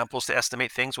hunter samples to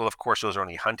estimate things, well, of course, those are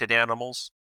only hunted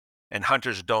animals. And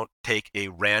hunters don't take a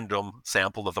random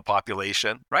sample of the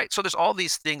population, right? So there's all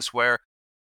these things where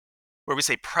we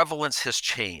say prevalence has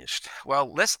changed.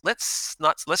 Well, let's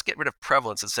get rid of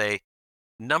prevalence and say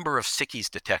number of sickies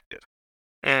detected.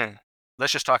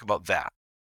 Let's just talk about that.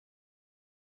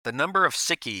 The number of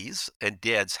sickies and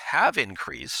deads have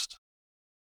increased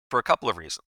for a couple of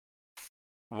reasons.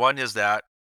 One is that,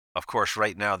 of course,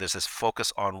 right now there's this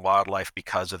focus on wildlife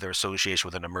because of their association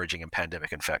with an emerging and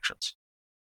pandemic infections.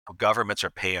 Governments are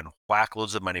paying whack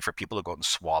loads of money for people to go out and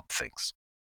swab things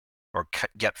or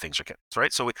get things,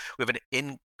 right? So we have an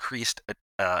increased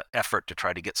effort to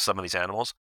try to get some of these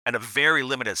animals and a very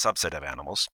limited subset of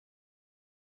animals.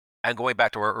 And going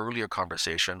back to our earlier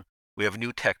conversation, we have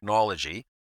new technology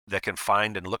that can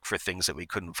find and look for things that we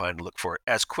couldn't find and look for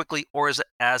as quickly or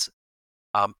as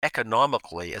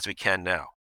economically as we can now.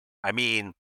 I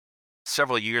mean,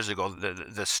 several years ago,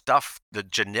 the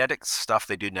genetic stuff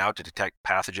they do now to detect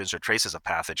pathogens or traces of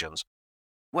pathogens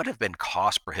would have been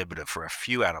cost prohibitive for a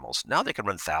few animals. Now they can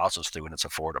run thousands through and it's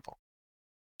affordable.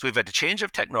 So we've had a change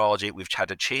of technology. We've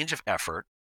had a change of effort.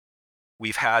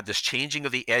 We've had this changing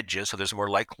of the edges, so there's more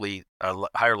likely,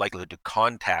 higher likelihood to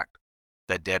contact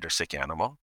that dead or sick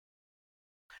animal.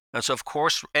 And so, of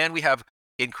course, and we have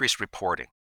increased reporting,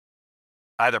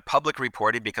 either public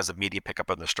reporting because of media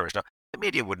pickup on the stories. Now, the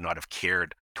media would not have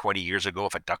cared 20 years ago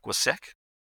if a duck was sick,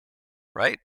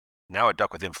 right? Now a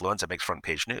duck with influenza makes front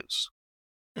page news.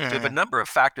 So we have a number of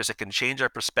factors that can change our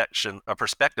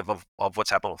perspective of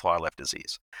what's happening with wildlife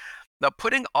disease. Now,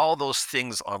 putting all those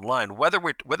things online, whether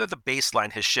the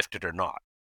baseline has shifted or not,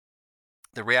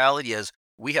 the reality is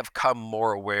we have come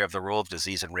more aware of the role of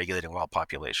disease in regulating wild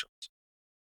populations.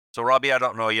 So, Robbie, I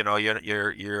don't know, you're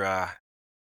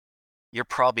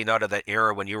probably not of that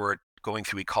era when you were going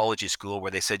through ecology school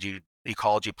where they said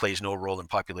ecology plays no role in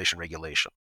population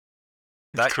regulation.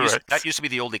 That used to be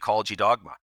the old ecology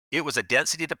dogma. It was a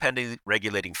density-dependent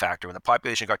regulating factor. When the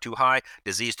population got too high,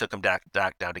 disease took them back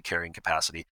down to carrying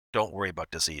capacity. Don't worry about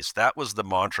disease. That was the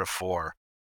mantra for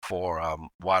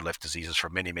wildlife diseases for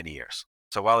many, many years.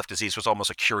 So wildlife disease was almost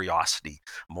a curiosity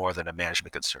more than a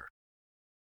management concern.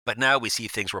 But now we see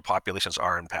things where populations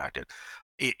are impacted.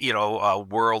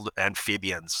 World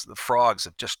amphibians, the frogs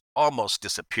have just almost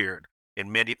disappeared.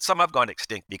 Some have gone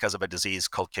extinct because of a disease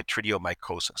called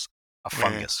chytridiomycosis, a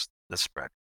fungus that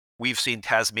spread. We've seen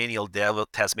Tasmanian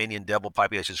devil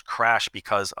populations crash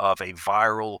because of a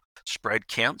viral spread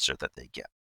cancer that they get.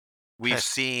 We've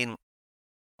seen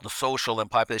the social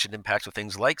and population impacts of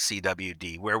things like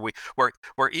CWD, where we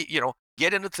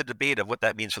get into the debate of what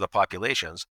that means for the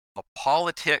populations. The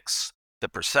politics, the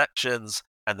perceptions,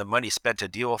 and the money spent to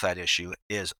deal with that issue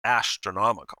is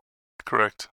astronomical.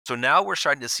 Correct. So now we're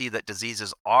starting to see that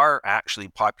diseases are actually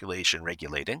population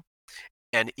regulating.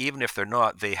 And even if they're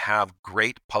not, they have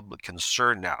great public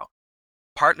concern now,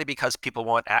 partly because people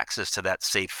want access to that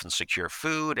safe and secure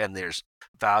food, and there's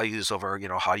values over,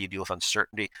 how do you deal with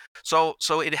uncertainty. So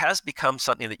it has become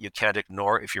something that you can't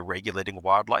ignore if you're regulating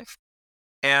wildlife.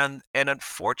 And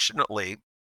unfortunately,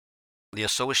 the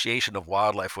association of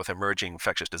wildlife with emerging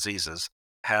infectious diseases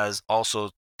has also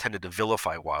tended to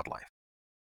vilify wildlife.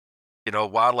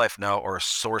 Wildlife now are a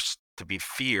source to be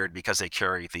feared because they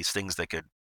carry these things that could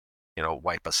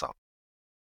wipe us out.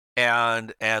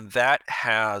 And that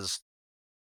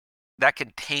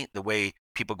can taint the way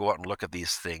people go out and look at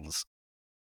these things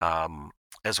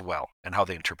as well, and how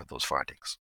they interpret those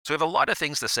findings. So we have a lot of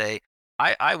things to say.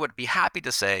 I would be happy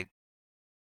to say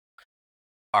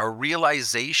our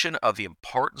realization of the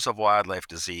importance of wildlife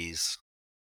disease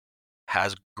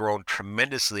has grown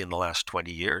tremendously in the last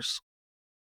 20 years.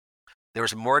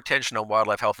 There's more attention on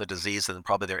wildlife health and disease than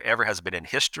probably there ever has been in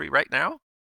history right now.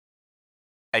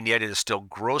 And yet it is still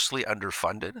grossly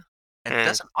underfunded, and it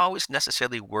doesn't always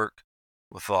necessarily work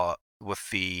with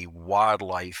the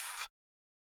wildlife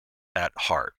at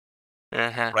heart.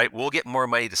 Right? We'll get more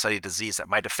money to study a disease that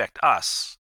might affect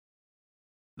us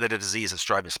than a disease that's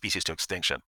driving a species to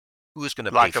extinction. Who's going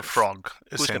to like pay a frog?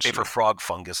 Who's going to pay for frog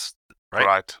fungus?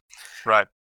 Right. Right.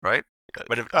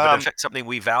 But if it affects something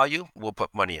we value, we'll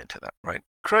put money into that. Right.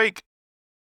 Craig,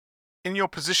 in your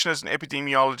position as an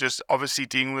epidemiologist, obviously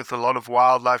dealing with a lot of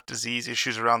wildlife disease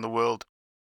issues around the world,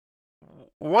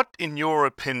 what, in your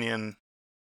opinion,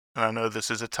 and I know this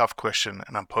is a tough question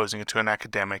and I'm posing it to an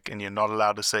academic and you're not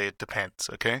allowed to say it depends,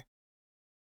 okay?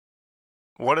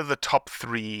 What are the top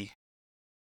 3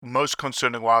 most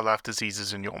concerning wildlife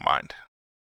diseases in your mind?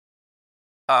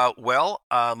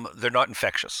 They're not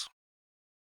infectious.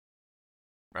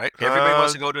 Right? Everybody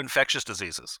wants to go to infectious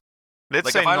diseases.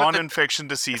 Let's say non-infection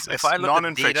diseases. If I looked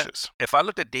non-infectious. If I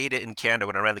looked at data in Canada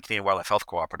when I ran the Canadian Wildlife Health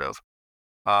Cooperative,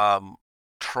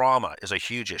 trauma is a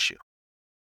huge issue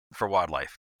for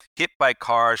wildlife. Hit by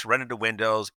cars, run into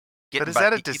windows, but is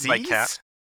that a disease? By cats.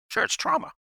 Sure, it's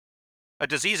trauma. A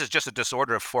disease is just a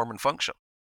disorder of form and function.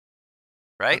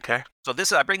 Right? Okay. So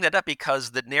I bring that up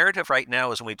because the narrative right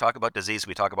now is when we talk about disease,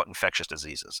 we talk about infectious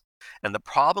diseases. And the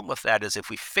problem with that is if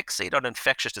we fixate on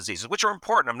infectious diseases, which are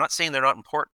important, I'm not saying they're not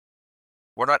important,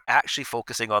 we're not actually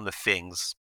focusing on the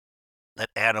things that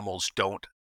animals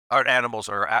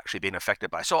are actually being affected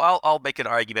by. So I'll make an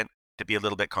argument to be a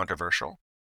little bit controversial.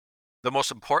 The most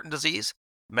important disease,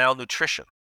 malnutrition.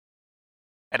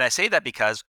 And I say that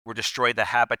because we're destroying the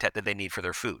habitat that they need for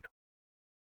their food.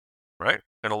 Right?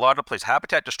 In a lot of places,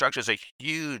 habitat destruction is a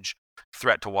huge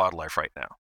threat to wildlife right now.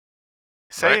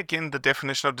 Say again the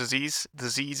definition of disease.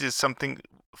 Disease is something,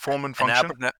 form and function?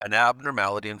 An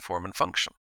abnormality in form and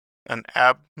function. An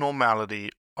abnormality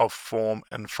of form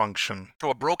and function. So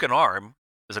a broken arm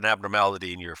is an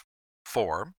abnormality in your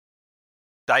form.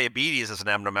 Diabetes is an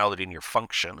abnormality in your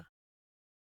function,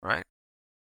 right?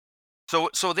 So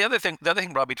the other thing,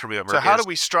 Robbie, to remember. So how is, do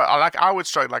we struggle? Like I would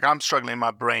struggle. Like I'm struggling in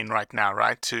my brain right now,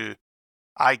 right?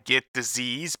 I get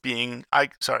I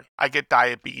get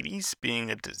diabetes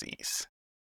being a disease.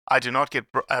 I do not get.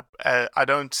 I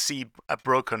don't see a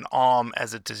broken arm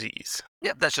as a disease.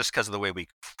 Yeah, that's just because of the way we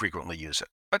frequently use it.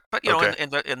 But you Okay.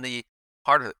 know, in the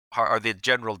heart or the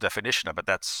general definition of it,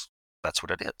 that's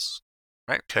what it is,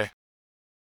 right? Okay.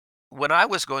 When I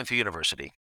was going through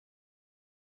university,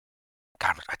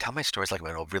 God, I tell my stories like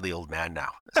I'm a really old man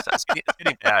now. It's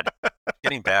getting bad.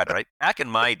 Getting bad, right? Back in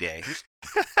my day,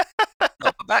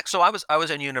 so I was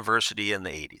in university in the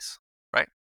 80s, right?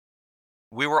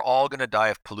 We were all going to die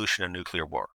of pollution and nuclear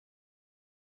war.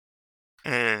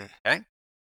 Mm. Okay,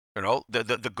 you know,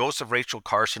 the ghost of Rachel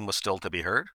Carson was still to be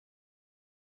heard.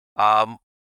 Apart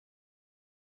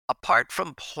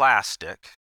from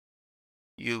plastic,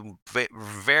 you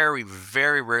very,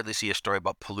 very rarely see a story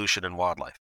about pollution and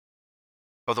wildlife.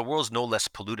 But the world's no less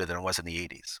polluted than it was in the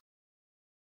 80s.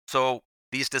 So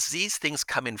these disease things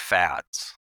come in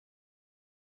fads,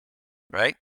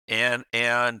 right?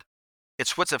 And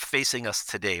it's what's facing us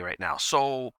today right now.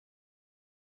 So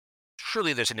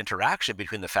surely there's an interaction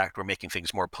between the fact we're making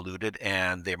things more polluted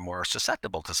and they're more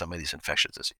susceptible to some of these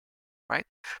infectious diseases, right?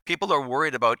 People are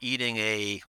worried about eating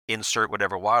a insert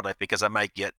whatever wildlife because I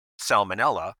might get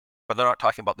salmonella, but they're not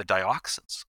talking about the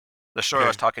dioxins. The story I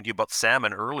was talking to you about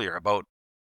salmon earlier, about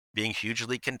being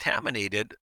hugely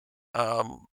contaminated,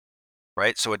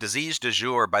 right? So a disease du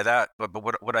jour by that, but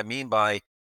what I mean by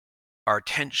our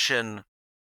attention,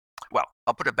 well,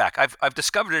 I'll put it back. I've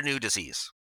discovered a new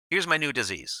disease. Here's my new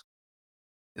disease.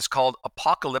 It's called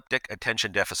apocalyptic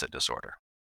attention deficit disorder.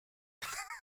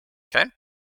 Okay?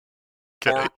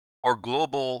 Or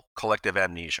global collective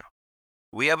amnesia.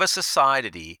 We have a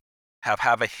society,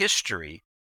 have a history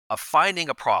of finding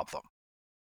a problem,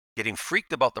 getting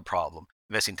freaked about the problem,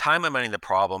 investing time and money in the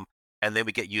problem, and then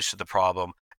we get used to the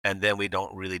problem, and then we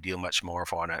don't really do much more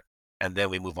on it, and then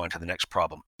we move on to the next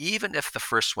problem, even if the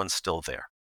first one's still there,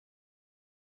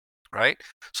 right?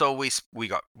 So we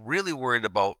got really worried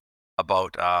about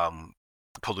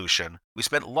pollution. We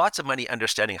spent lots of money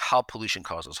understanding how pollution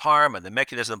causes harm and the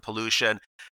mechanism of pollution,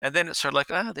 and then it's sort of like,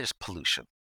 there's pollution,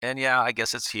 and yeah, I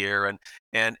guess it's here, and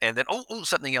then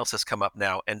something else has come up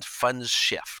now, and funds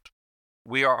shift.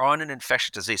 We are on an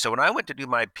infectious disease. So when I went to do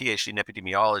my PhD in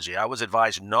epidemiology, I was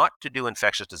advised not to do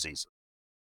infectious diseases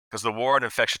because the war on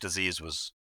infectious disease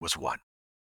was won.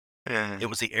 It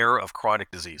was the era of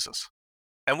chronic diseases,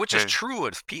 and which is true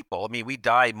of people. I mean, we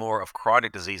die more of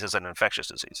chronic diseases than infectious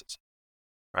diseases,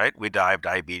 right? We die of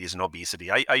diabetes and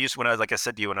obesity. I used, when I was, like I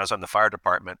said to you, when I was on the fire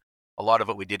department, a lot of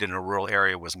what we did in a rural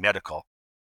area was medical.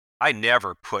 I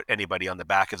never put anybody on the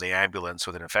back of the ambulance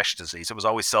with an infectious disease. It was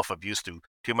always self-abuse through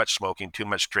too much smoking, too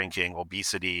much drinking,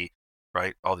 obesity,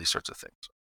 right? All these sorts of things.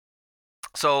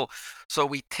 So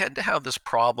we tend to have this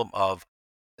problem of,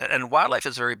 and wildlife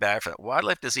is very bad for that.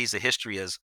 Wildlife disease, the history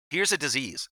is, here's a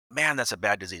disease. Man, that's a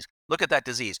bad disease. Look at that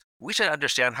disease. We should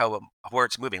understand where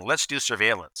it's moving. Let's do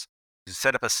surveillance.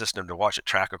 Set up a system to watch it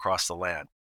track across the land.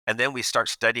 And then we start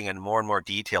studying in more and more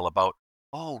detail about,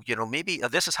 maybe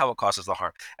this is how it causes the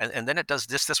harm. And then it does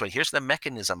this way. Here's the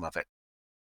mechanism of it.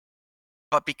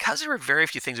 But because there are very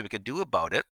few things that we could do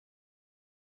about it,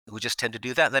 we just tend to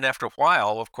do that. And then after a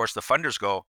while, of course, the funders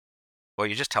go, well,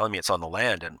 you're just telling me it's on the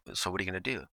land. And so what are you going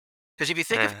to do? Because if you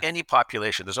think of any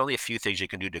population, there's only a few things you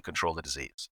can do to control the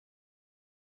disease.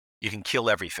 You can kill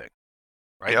everything,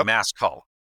 right? Yep. Mass cull.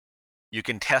 You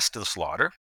can test and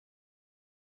slaughter.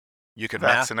 You can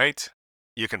vaccinate.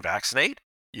 You can vaccinate.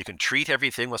 You can treat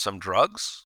everything with some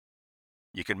drugs.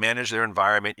 You can manage their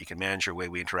environment. You can manage your way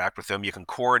we interact with them. You can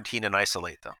quarantine and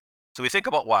isolate them. So we think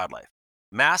about wildlife.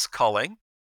 Mass culling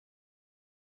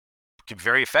can be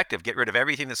very effective. Get rid of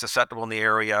everything that's susceptible in the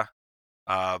area.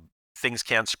 Things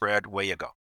can spread. Way you go.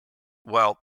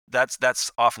 Well,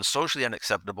 that's often socially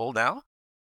unacceptable now.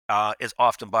 Is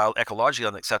often bioecologically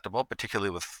unacceptable,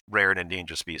 particularly with rare and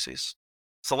endangered species.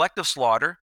 Selective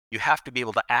slaughter. You have to be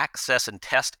able to access and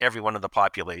test everyone in the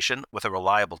population with a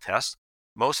reliable test.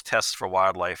 Most tests for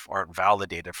wildlife aren't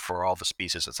validated for all the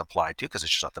species it's applied to because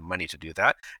it's just not the money to do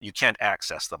that. You can't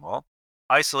access them all.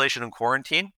 Isolation and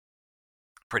quarantine.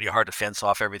 Pretty hard to fence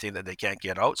off everything that they can't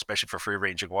get out, especially for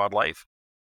free-ranging wildlife.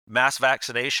 Mass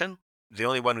vaccination. The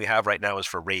only one we have right now is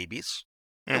for rabies.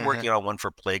 We're working on one for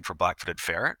plague for black-footed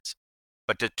ferrets.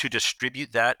 But to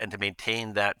distribute that and to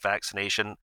maintain that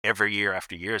vaccination every year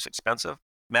after year is expensive.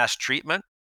 Mass treatment,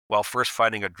 while first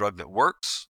finding a drug that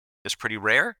works, is pretty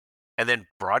rare. And then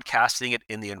broadcasting it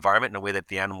in the environment in a way that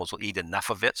the animals will eat enough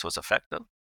of it so it's effective.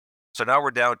 So now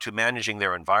we're down to managing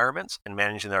their environments and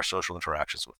managing their social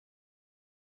interactions with them.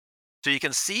 So you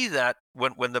can see that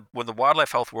when the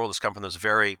wildlife health world has come from this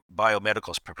very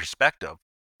biomedical perspective,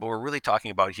 what we're really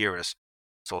talking about here is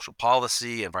social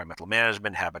policy, environmental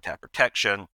management, habitat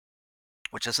protection,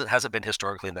 which hasn't been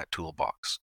historically in that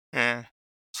toolbox. Yeah.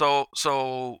 So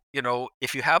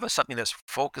if you have something that's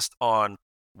focused on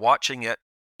watching it,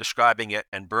 describing it,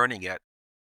 and burning it,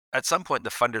 at some point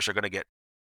the funders are going to get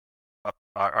up,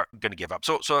 are going to give up.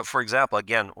 So for example,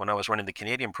 again, when I was running the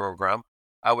Canadian program,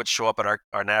 I would show up at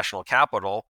our national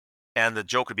capital, and the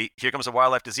joke would be, here comes a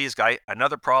wildlife disease guy,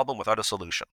 another problem without a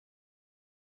solution.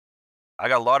 I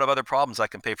got a lot of other problems I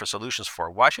can pay for solutions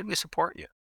for. Why should we support you?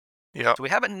 Yeah. So we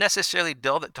haven't necessarily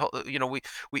dealt it,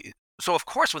 so of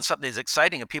course when something is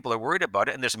exciting and people are worried about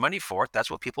it and there's money for it,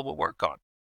 that's what people will work on.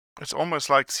 It's almost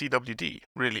like CWD,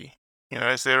 really.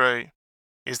 Is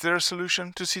there a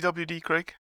solution to CWD,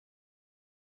 Craig?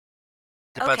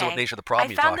 Depends on what nature of the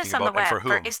problem you're talking about and for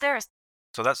whom. Is there a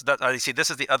So you see, this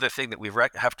is the other thing that we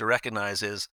have to recognize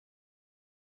is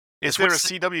there a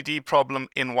CWD problem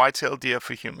in white-tailed deer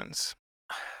for humans?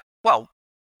 Well,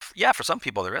 yeah, for some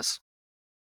people there is.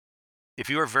 If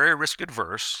you are very risk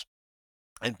adverse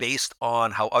and based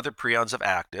on how other prions have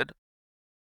acted,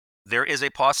 there is a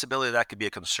possibility that could be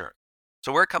a concern.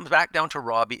 So where it comes back down to,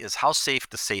 Robbie, is how safe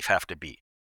does safe have to be?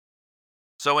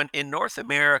 So in North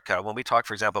America, when we talk,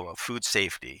 for example, about food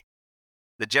safety,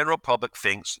 the general public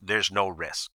thinks there's no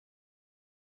risk.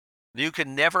 You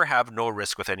can never have no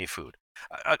risk with any food.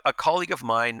 A colleague of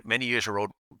mine many years ago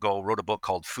wrote a book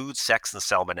called Food, Sex, and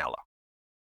Salmonella.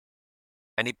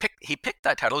 And he picked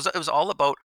that title. It was all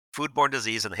about foodborne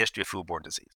disease and the history of foodborne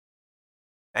disease.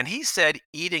 And he said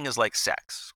eating is like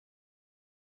sex,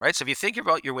 right? So if you think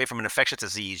about your way from an infectious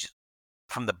disease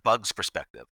from the bug's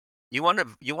perspective, you want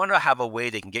to have a way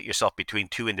they can get yourself between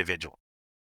two individuals,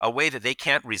 a way that they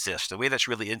can't resist, a way that's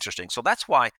really interesting. So that's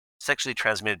why sexually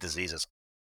transmitted diseases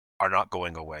are not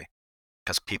going away,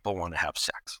 because people want to have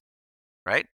sex,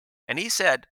 right? And he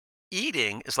said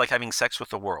eating is like having sex with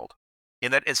the world,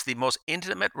 in that it's the most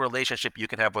intimate relationship you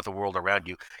can have with the world around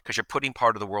you, because you're putting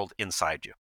part of the world inside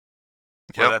you,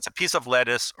 whether that's a piece of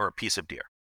lettuce or a piece of deer.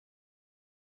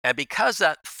 And because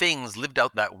that thing's lived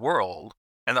out that world,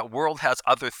 and that world has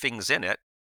other things in it,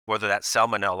 whether that's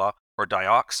salmonella or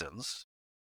dioxins,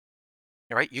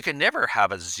 right? You can never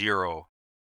have a zero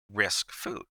risk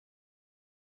food,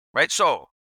 right? So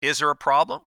is there a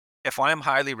problem? If I am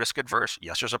highly risk adverse,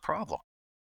 yes, there's a problem,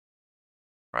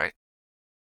 right?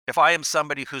 If I am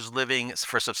somebody who's living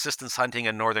for subsistence hunting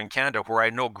in northern Canada, where I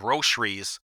know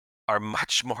groceries are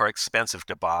much more expensive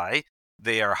to buy,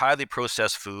 they are highly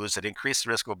processed foods that increase the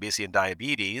risk of obesity and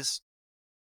diabetes,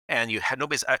 and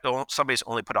somebody's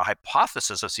only put a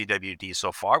hypothesis of CWD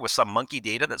so far with some monkey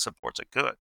data that supports it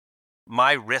good,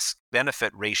 my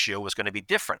risk-benefit ratio was going to be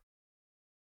different,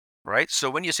 right? So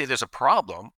when you say there's a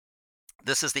problem,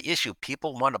 this is the issue.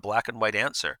 People want a black and white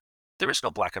answer. There is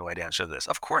no black and white answer to this.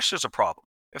 Of course there's a problem.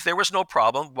 If there was no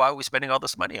problem, why are we spending all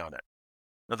this money on it?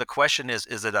 Now the question is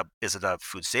it a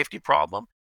food safety problem?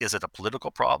 Is it a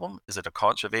political problem? Is it a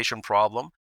conservation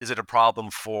problem? Is it a problem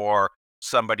for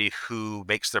somebody who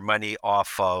makes their money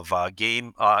off of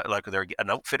game, like they're an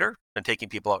outfitter and taking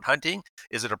people out hunting?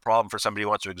 Is it a problem for somebody who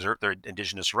wants to exert their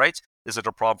indigenous rights? Is it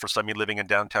a problem for somebody living in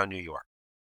downtown New York?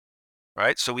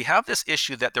 Right? So we have this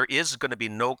issue that there is going to be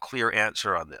no clear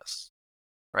answer on this,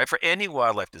 right? For any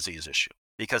wildlife disease issue,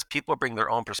 because people bring their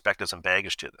own perspectives and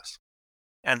baggage to this.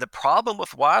 And the problem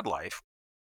with wildlife,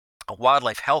 a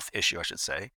wildlife health issue, I should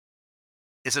say,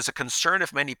 is it's a concern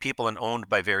of many people and owned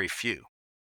by very few.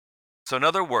 So in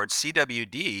other words,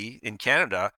 CWD in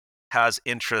Canada has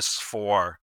interests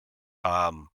for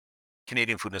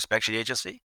Canadian Food Inspection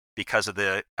Agency because of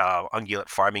the ungulate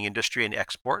farming industry and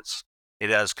exports. It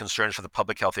has concerns for the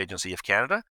Public Health Agency of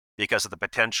Canada because of the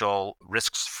potential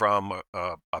risks from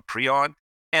a prion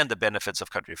and the benefits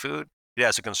of country food. It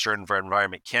has a concern for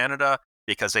Environment Canada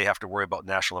because they have to worry about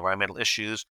national environmental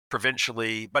issues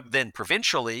provincially. But then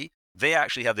provincially, they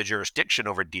actually have the jurisdiction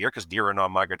over deer because deer are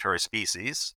non-migratory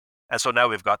species. And so now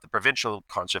we've got the provincial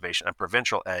conservation and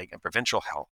provincial ag and provincial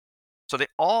health. So they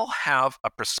all have a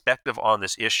perspective on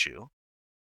this issue.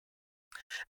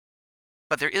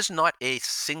 But there is not a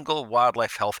single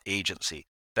wildlife health agency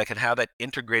that can have that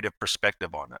integrative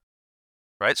perspective on it,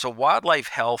 right? So wildlife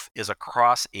health is a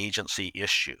cross-agency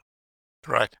issue.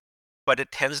 Right. But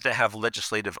it tends to have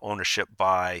legislative ownership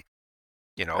by,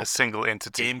 a single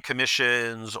entity. Game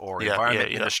commissions or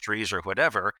environment ministries or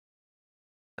whatever.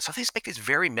 So these make these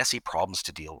very messy problems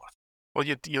to deal with.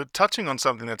 Well, you're touching on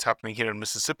something that's happening here in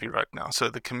Mississippi right now. So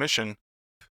the commission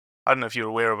I don't know if you're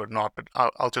aware of it or not, but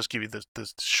I'll just give you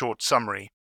this short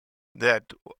summary,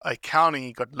 that a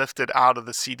county got lifted out of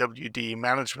the CWD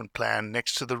management plan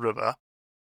next to the river.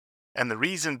 And the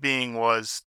reason being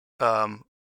was there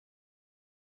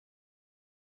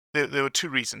were two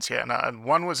reasons here. And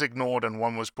one was ignored and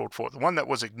one was brought forth. The one that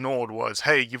was ignored was,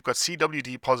 hey, you've got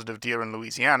CWD positive deer in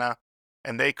Louisiana,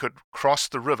 and they could cross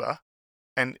the river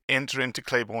and enter into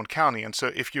Claiborne County. And so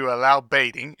if you allow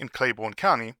baiting in Claiborne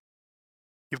County,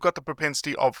 you've got the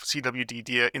propensity of CWD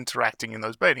deer interacting in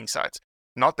those baiting sites.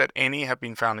 Not that any have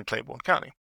been found in Claiborne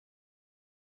County.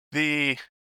 The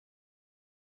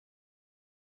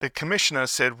commissioner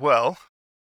said, well,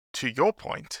 to your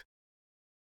point,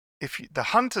 if the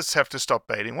hunters have to stop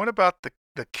baiting, what about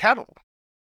the cattle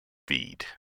feed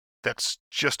that's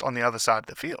just on the other side of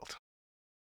the field?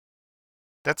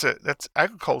 That's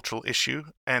agricultural issue,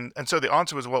 and so the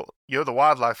answer was, well, you're the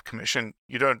Wildlife Commission.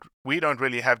 We don't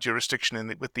really have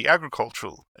jurisdiction with the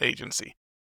agricultural agency,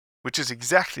 which is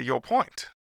exactly your point.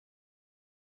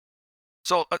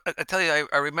 So I tell you,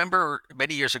 I remember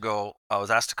many years ago, I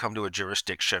was asked to come to a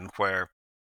jurisdiction where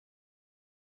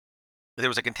there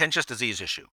was a contentious disease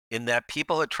issue in that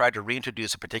people had tried to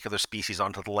reintroduce a particular species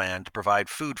onto the land to provide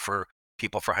food for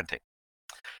people for hunting.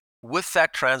 With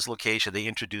that translocation, they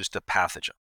introduced a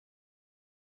pathogen,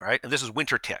 right? And this is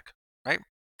winter tick, right?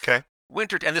 Okay.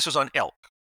 And this was on elk.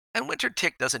 And winter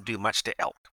tick doesn't do much to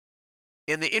elk.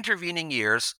 In the intervening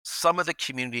years, some of the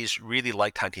communities really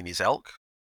liked hunting these elk.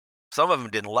 Some of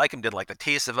them didn't like the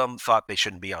taste of them, thought they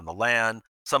shouldn't be on the land.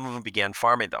 Some of them began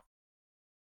farming them.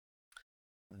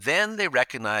 Then they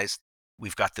recognized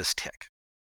we've got this tick.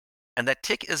 And that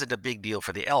tick isn't a big deal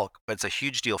for the elk, but it's a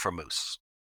huge deal for moose.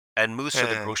 And moose are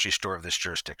the grocery store of this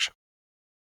jurisdiction.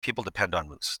 People depend on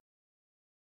moose.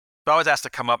 So I was asked to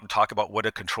come up and talk about what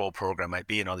a control program might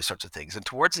be and all these sorts of things. And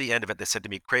towards the end of it, they said to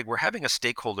me, Craig, we're having a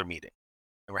stakeholder meeting.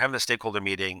 And we're having a stakeholder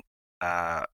meeting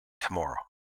tomorrow.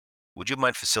 Would you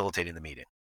mind facilitating the meeting?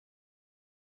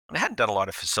 And I hadn't done a lot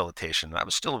of facilitation. I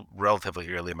was still relatively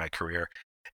early in my career.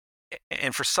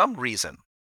 And for some reason,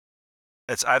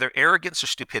 it's either arrogance or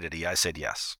stupidity, I said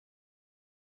yes.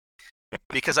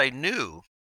 Because I knew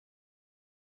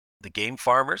the game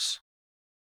farmers,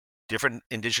 different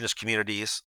indigenous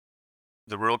communities,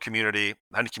 the rural community,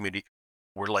 hunting community,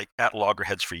 were like at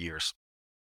loggerheads for years.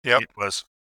 Yep.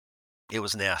 It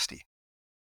was nasty.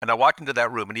 And I walked into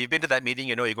that room, and you've been to that meeting,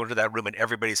 you go into that room and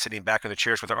everybody's sitting back in the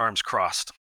chairs with their arms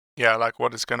crossed. Yeah, like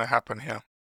what is going to happen here?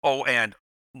 Oh, and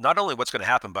not only what's going to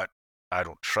happen, but I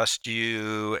don't trust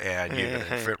you, and you're going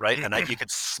to, right? And you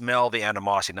could smell the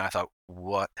animosity, and I thought,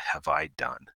 what have I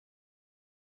done?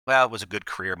 Well, it was a good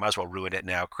career. Might as well ruin it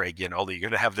now, Craig. You're going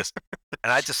to have this.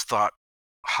 And I just thought,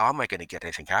 how am I going to get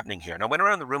anything happening here? And I went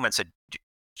around the room and said, do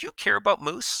you care about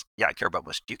moose? Yeah, I care about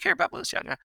moose. Do you care about moose?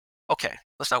 Yeah. Okay,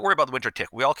 let's not worry about the winter tick.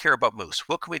 We all care about moose.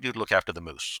 What can we do to look after the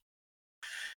moose?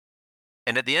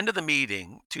 And at the end of the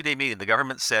meeting, 2-day meeting, the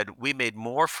government said we made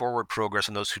more forward progress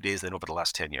in those 2 days than over the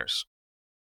last 10 years.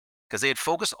 Because they had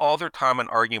focused all their time on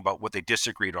arguing about what they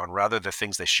disagreed on rather than the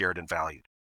things they shared and valued.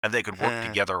 And they could work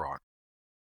together on.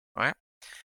 Right?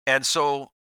 And so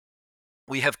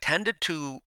we have tended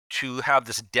to have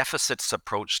this deficits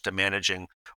approach to managing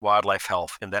wildlife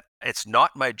health, in that it's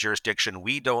not my jurisdiction.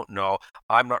 We don't know.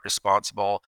 I'm not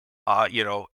responsible. And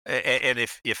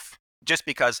if just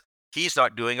because he's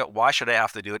not doing it, why should I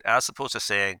have to do it? As opposed to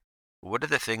saying, what are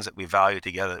the things that we value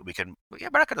together that we can, we're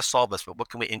not going to solve this, but what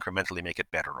can we incrementally make it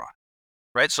better on?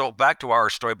 Right? So back to our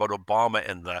story about Obama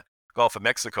in the Gulf of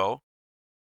Mexico.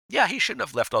 Yeah, he shouldn't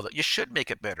have left all that. You should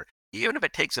make it better. Even if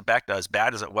it takes it back to as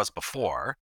bad as it was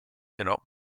before,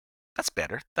 that's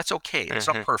better. That's okay. It's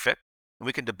not perfect. And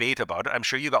we can debate about it. I'm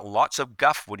sure you got lots of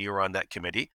guff when you were on that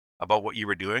committee about what you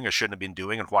were doing or shouldn't have been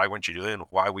doing and why weren't you doing and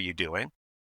why were you doing.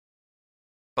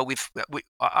 But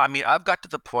I've got to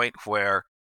the point where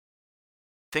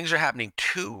things are happening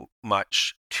too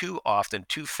much, too often,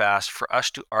 too fast for us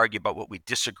to argue about what we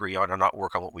disagree on and not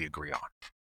work on what we agree on.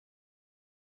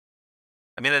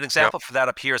 I mean, an example for that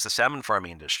up here is the salmon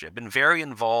farming industry. I've been very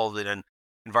involved in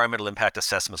environmental impact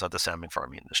assessments of the salmon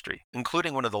farming industry,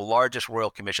 including one of the largest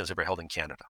royal commissions ever held in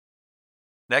Canada.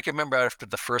 And I can remember after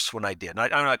the first one I did,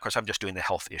 and of course, I'm just doing the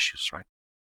health issues, right?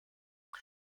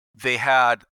 They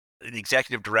had the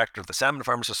executive director of the Salmon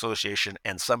Farmers Association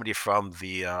and somebody from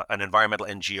an environmental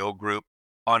NGO group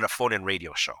on a phone-in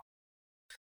radio show.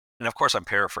 And of course, I'm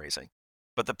paraphrasing.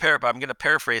 But I'm going to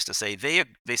paraphrase to say they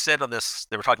said on this,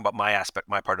 they were talking about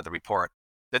my part of the report,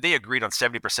 that they agreed on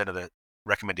 70% of the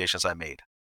recommendations I made.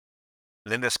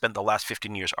 And then they spent the last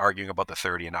 15 years arguing about the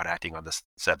 30 and not acting on the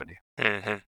 70.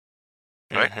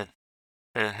 Right?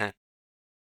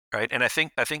 right? And I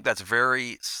think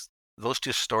that's those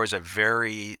two stories are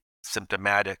very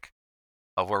symptomatic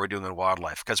of what we're doing in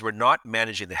wildlife, because we're not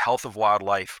managing the health of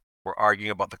wildlife. We're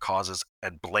arguing about the causes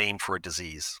and blame for a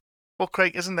disease. Well,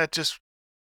 Craig, isn't that just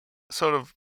sort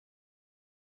of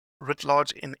writ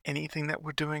large in anything that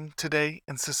we're doing today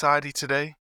in society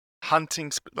today?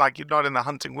 Hunting, like you're not in the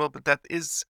hunting world, but that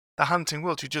is the hunting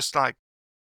world. You just like,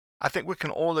 I think we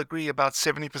can all agree about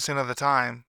 70% of the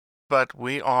time, but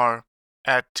we are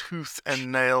at tooth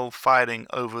and nail fighting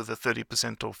over the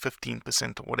 30% or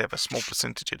 15% or whatever small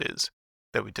percentage it is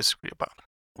that we disagree about.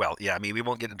 Well, yeah, I mean, we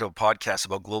won't get into a podcast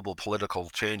about global political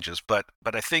changes, but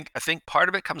I think part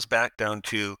of it comes back down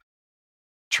to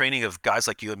training of guys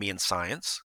like you and me in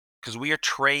science, because we are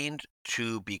trained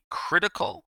to be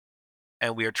critical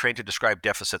and we are trained to describe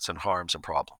deficits and harms and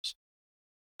problems.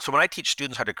 So when I teach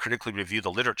students how to critically review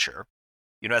the literature,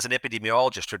 as an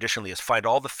epidemiologist traditionally is find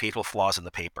all the fatal flaws in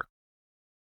the paper.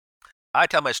 I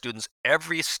tell my students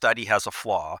every study has a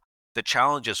flaw. The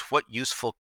challenge is what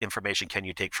useful information can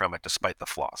you take from it despite the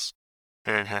flaws,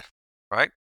 right?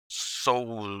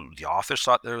 So the authors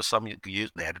thought there was some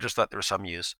use, the editors thought there was some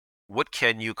use. What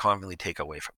can you confidently take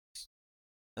away from this?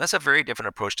 And that's a very different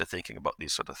approach to thinking about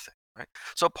these sort of things, right?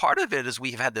 So part of it is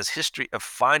we've had this history of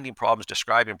finding problems,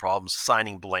 describing problems,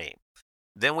 assigning blame.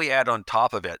 Then we add on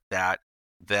top of it that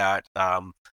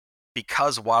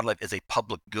because wildlife is a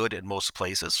public good in most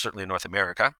places, certainly in North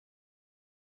America,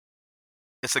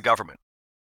 it's the government.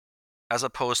 As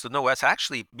opposed to, no, it's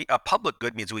actually a public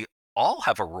good means we all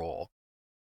have a role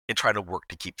in trying to work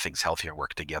to keep things healthy and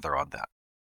work together on that.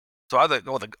 So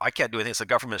I can't do anything. It's the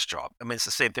government's job. I mean, it's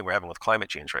the same thing we're having with climate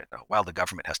change right now. Well, the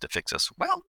government has to fix us.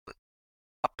 Well,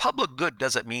 a public good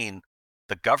doesn't mean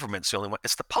the government's the only one.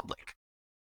 It's the public.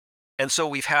 And so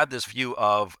we've had this view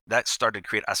of that started to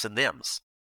create us and thems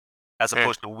as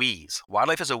opposed to we's.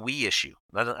 Wildlife is a we issue,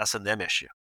 not an us and them issue,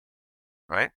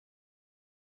 right?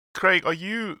 Craig, are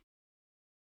you,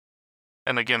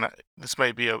 and again, this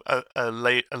may be a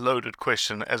loaded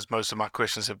question, as most of my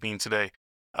questions have been today.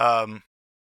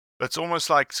 It's almost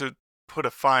like, to put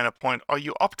a finer point, are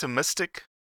you optimistic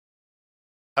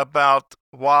about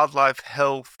wildlife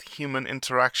health, human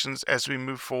interactions as we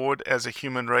move forward as a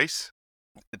human race?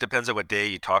 It depends on what day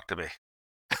you talk to me.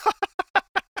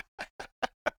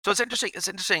 So it's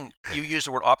interesting you use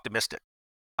the word optimistic.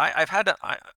 I've had a...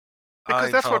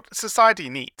 Because that's what society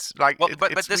needs. Like, well,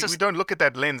 but this we don't look at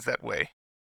that lens that way.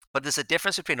 But there's a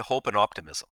difference between hope and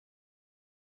optimism,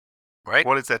 right?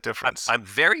 What is that difference? I'm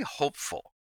very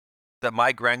hopeful that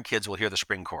my grandkids will hear the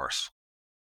spring chorus.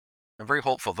 I'm very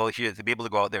hopeful they'll be able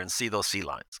to go out there and see those sea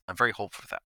lions. I'm very hopeful for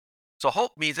that. So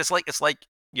hope means it's like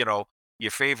your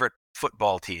favorite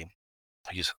football team,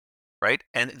 right?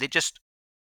 And they just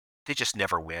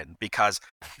never win because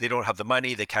they don't have the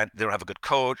money. They don't have a good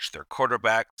coach. Their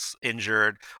quarterback's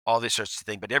injured. All these sorts of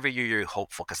things. But every year you're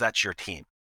hopeful because that's your team.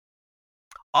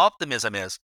 Optimism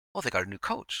is, they got a new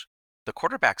coach. The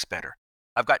quarterback's better.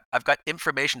 I've got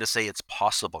information to say it's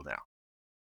possible now.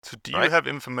 So do you have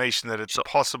information that it's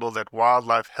possible that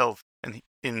wildlife health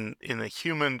in a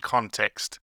human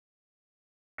context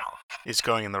is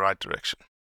going in the right direction?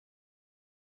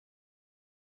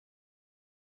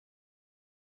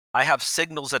 I have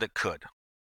signals that it could.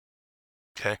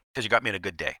 Okay. Because you got me in a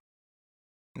good day.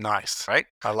 Nice. Right?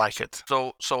 I like it.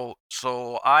 So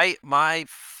my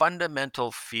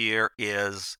fundamental fear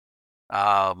is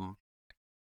other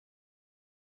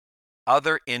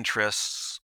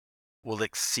interests will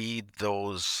exceed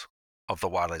those of the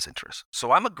wildlife's interests.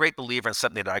 So I'm a great believer in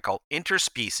something that I call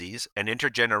interspecies and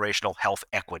intergenerational health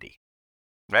equity.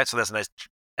 Right? So that's a nice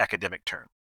academic term.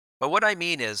 But what I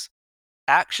mean is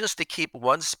actions to keep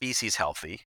one species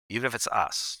healthy, even if it's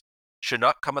us, should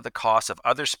not come at the cost of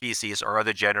other species or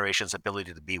other generations'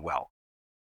 ability to be well.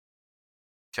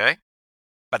 Okay?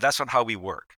 But that's not how we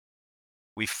work.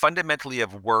 We fundamentally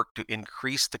have worked to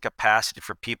increase the capacity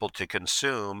for people to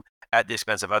consume at the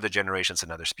expense of other generations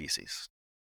and other species.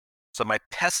 So my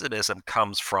pessimism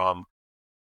comes from,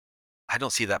 I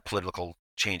don't see that political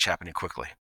change happening quickly,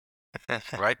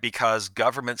 right? Because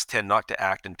governments tend not to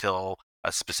act until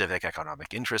a specific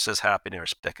economic interest is happening or a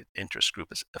specific interest group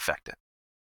is affected.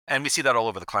 And we see that all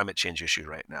over the climate change issue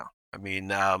right now. I mean,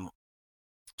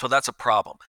 so that's a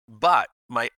problem. But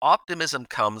my optimism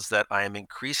comes that I am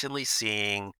increasingly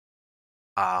seeing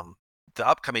the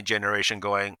upcoming generation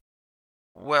going,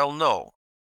 well, no,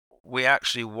 we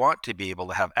actually want to be able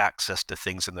to have access to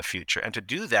things in the future. And to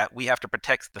do that, we have to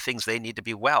protect the things they need to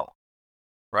be well,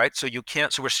 right? So you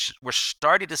can't, so we're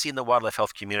starting to see in the wildlife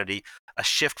health community a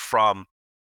shift from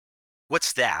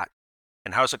what's that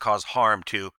and how does it cause harm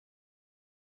to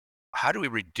how do we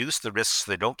reduce the risks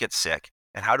so they don't get sick?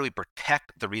 And how do we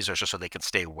protect the resources so they can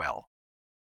stay well?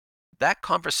 That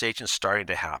conversation is starting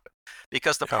to happen,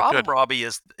 because the problem, good. Robbie,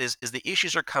 is the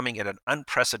issues are coming at an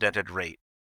unprecedented rate,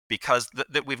 because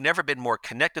we've never been more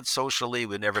connected socially.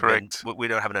 We've never Correct. we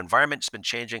don't have an environment that's been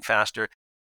changing faster.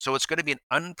 So it's going to be an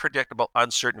unpredictable,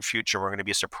 uncertain future. We're going to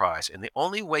be surprised. And the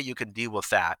only way you can deal with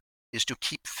that is to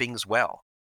keep things well.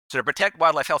 So to protect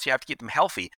wildlife health, you have to keep them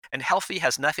healthy. And healthy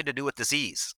has nothing to do with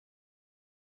disease.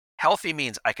 Healthy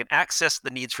means I can access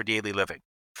the needs for daily living: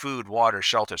 food, water,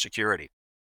 shelter, security.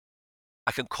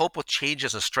 I can cope with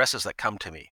changes and stresses that come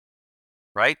to me,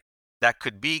 right? That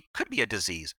could be a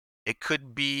disease. It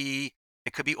could be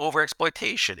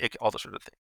overexploitation, all this sort of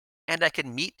thing. And I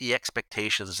can meet the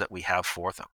expectations that we have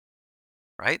for them,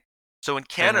 right? So in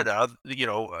Canada,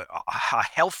 a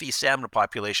healthy salmon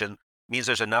population means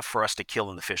there's enough for us to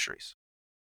kill in the fisheries,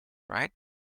 right?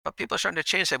 But people are starting to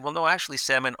change, saying, well, no, actually,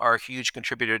 salmon are a huge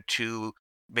contributor to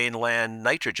mainland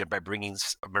nitrogen by bringing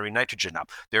marine nitrogen up.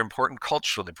 They're important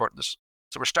culturally, important.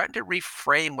 So we're starting to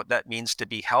reframe what that means to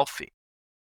be healthy.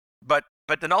 But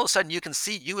then all of a sudden, you can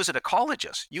see you as an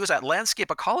ecologist, you as that landscape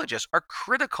ecologist, are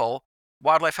critical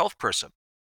wildlife health person,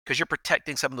 because you're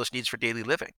protecting some of those needs for daily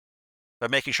living by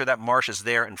making sure that marsh is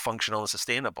there and functional and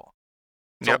sustainable.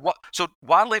 So, Yep. so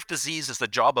wildlife disease is the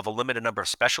job of a limited number of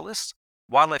specialists.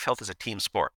 Wildlife health is a team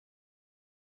sport.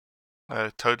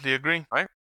 I totally agree. Right?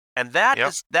 And that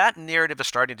Yep. that narrative is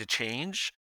starting to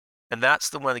change, and that's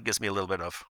the one that gives me a little bit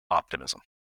of optimism.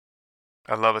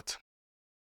 I love it.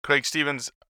 Craig Stevens,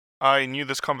 I knew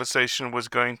this conversation was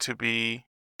going to be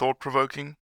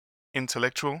thought-provoking,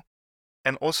 intellectual,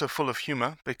 and also full of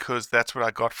humor, because that's what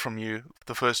I got from you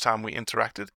the first time we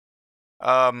interacted.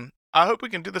 I hope we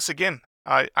can do this again.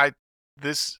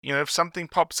 If something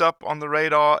pops up on the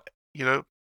radar,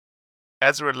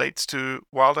 as it relates to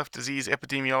wildlife disease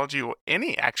epidemiology or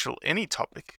any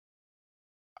topic,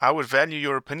 I would value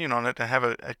your opinion on it and have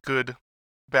a good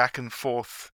back and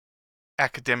forth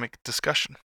academic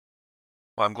discussion.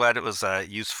 Well, I'm glad it was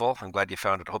useful. I'm glad you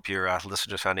found it. I hope your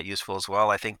listeners found it useful as well.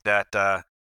 I think that,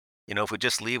 if we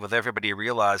just leave with everybody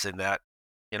realizing that,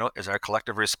 it's our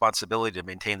collective responsibility to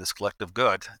maintain this collective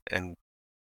good and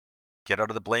get out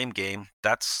of the blame game,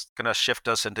 that's going to shift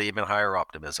us into even higher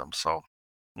optimism. So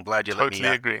I'm glad you Totally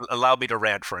agree. allowed me to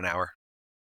rant for an hour.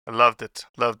 I loved it.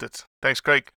 Loved it. Thanks,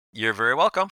 Craig. You're very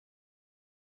welcome.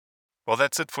 Well,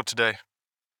 that's it for today.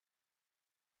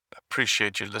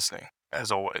 Appreciate you listening.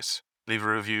 As always, leave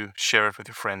a review, share it with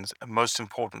your friends, and most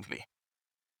importantly,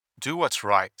 do what's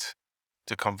right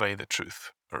to convey the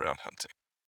truth around hunting.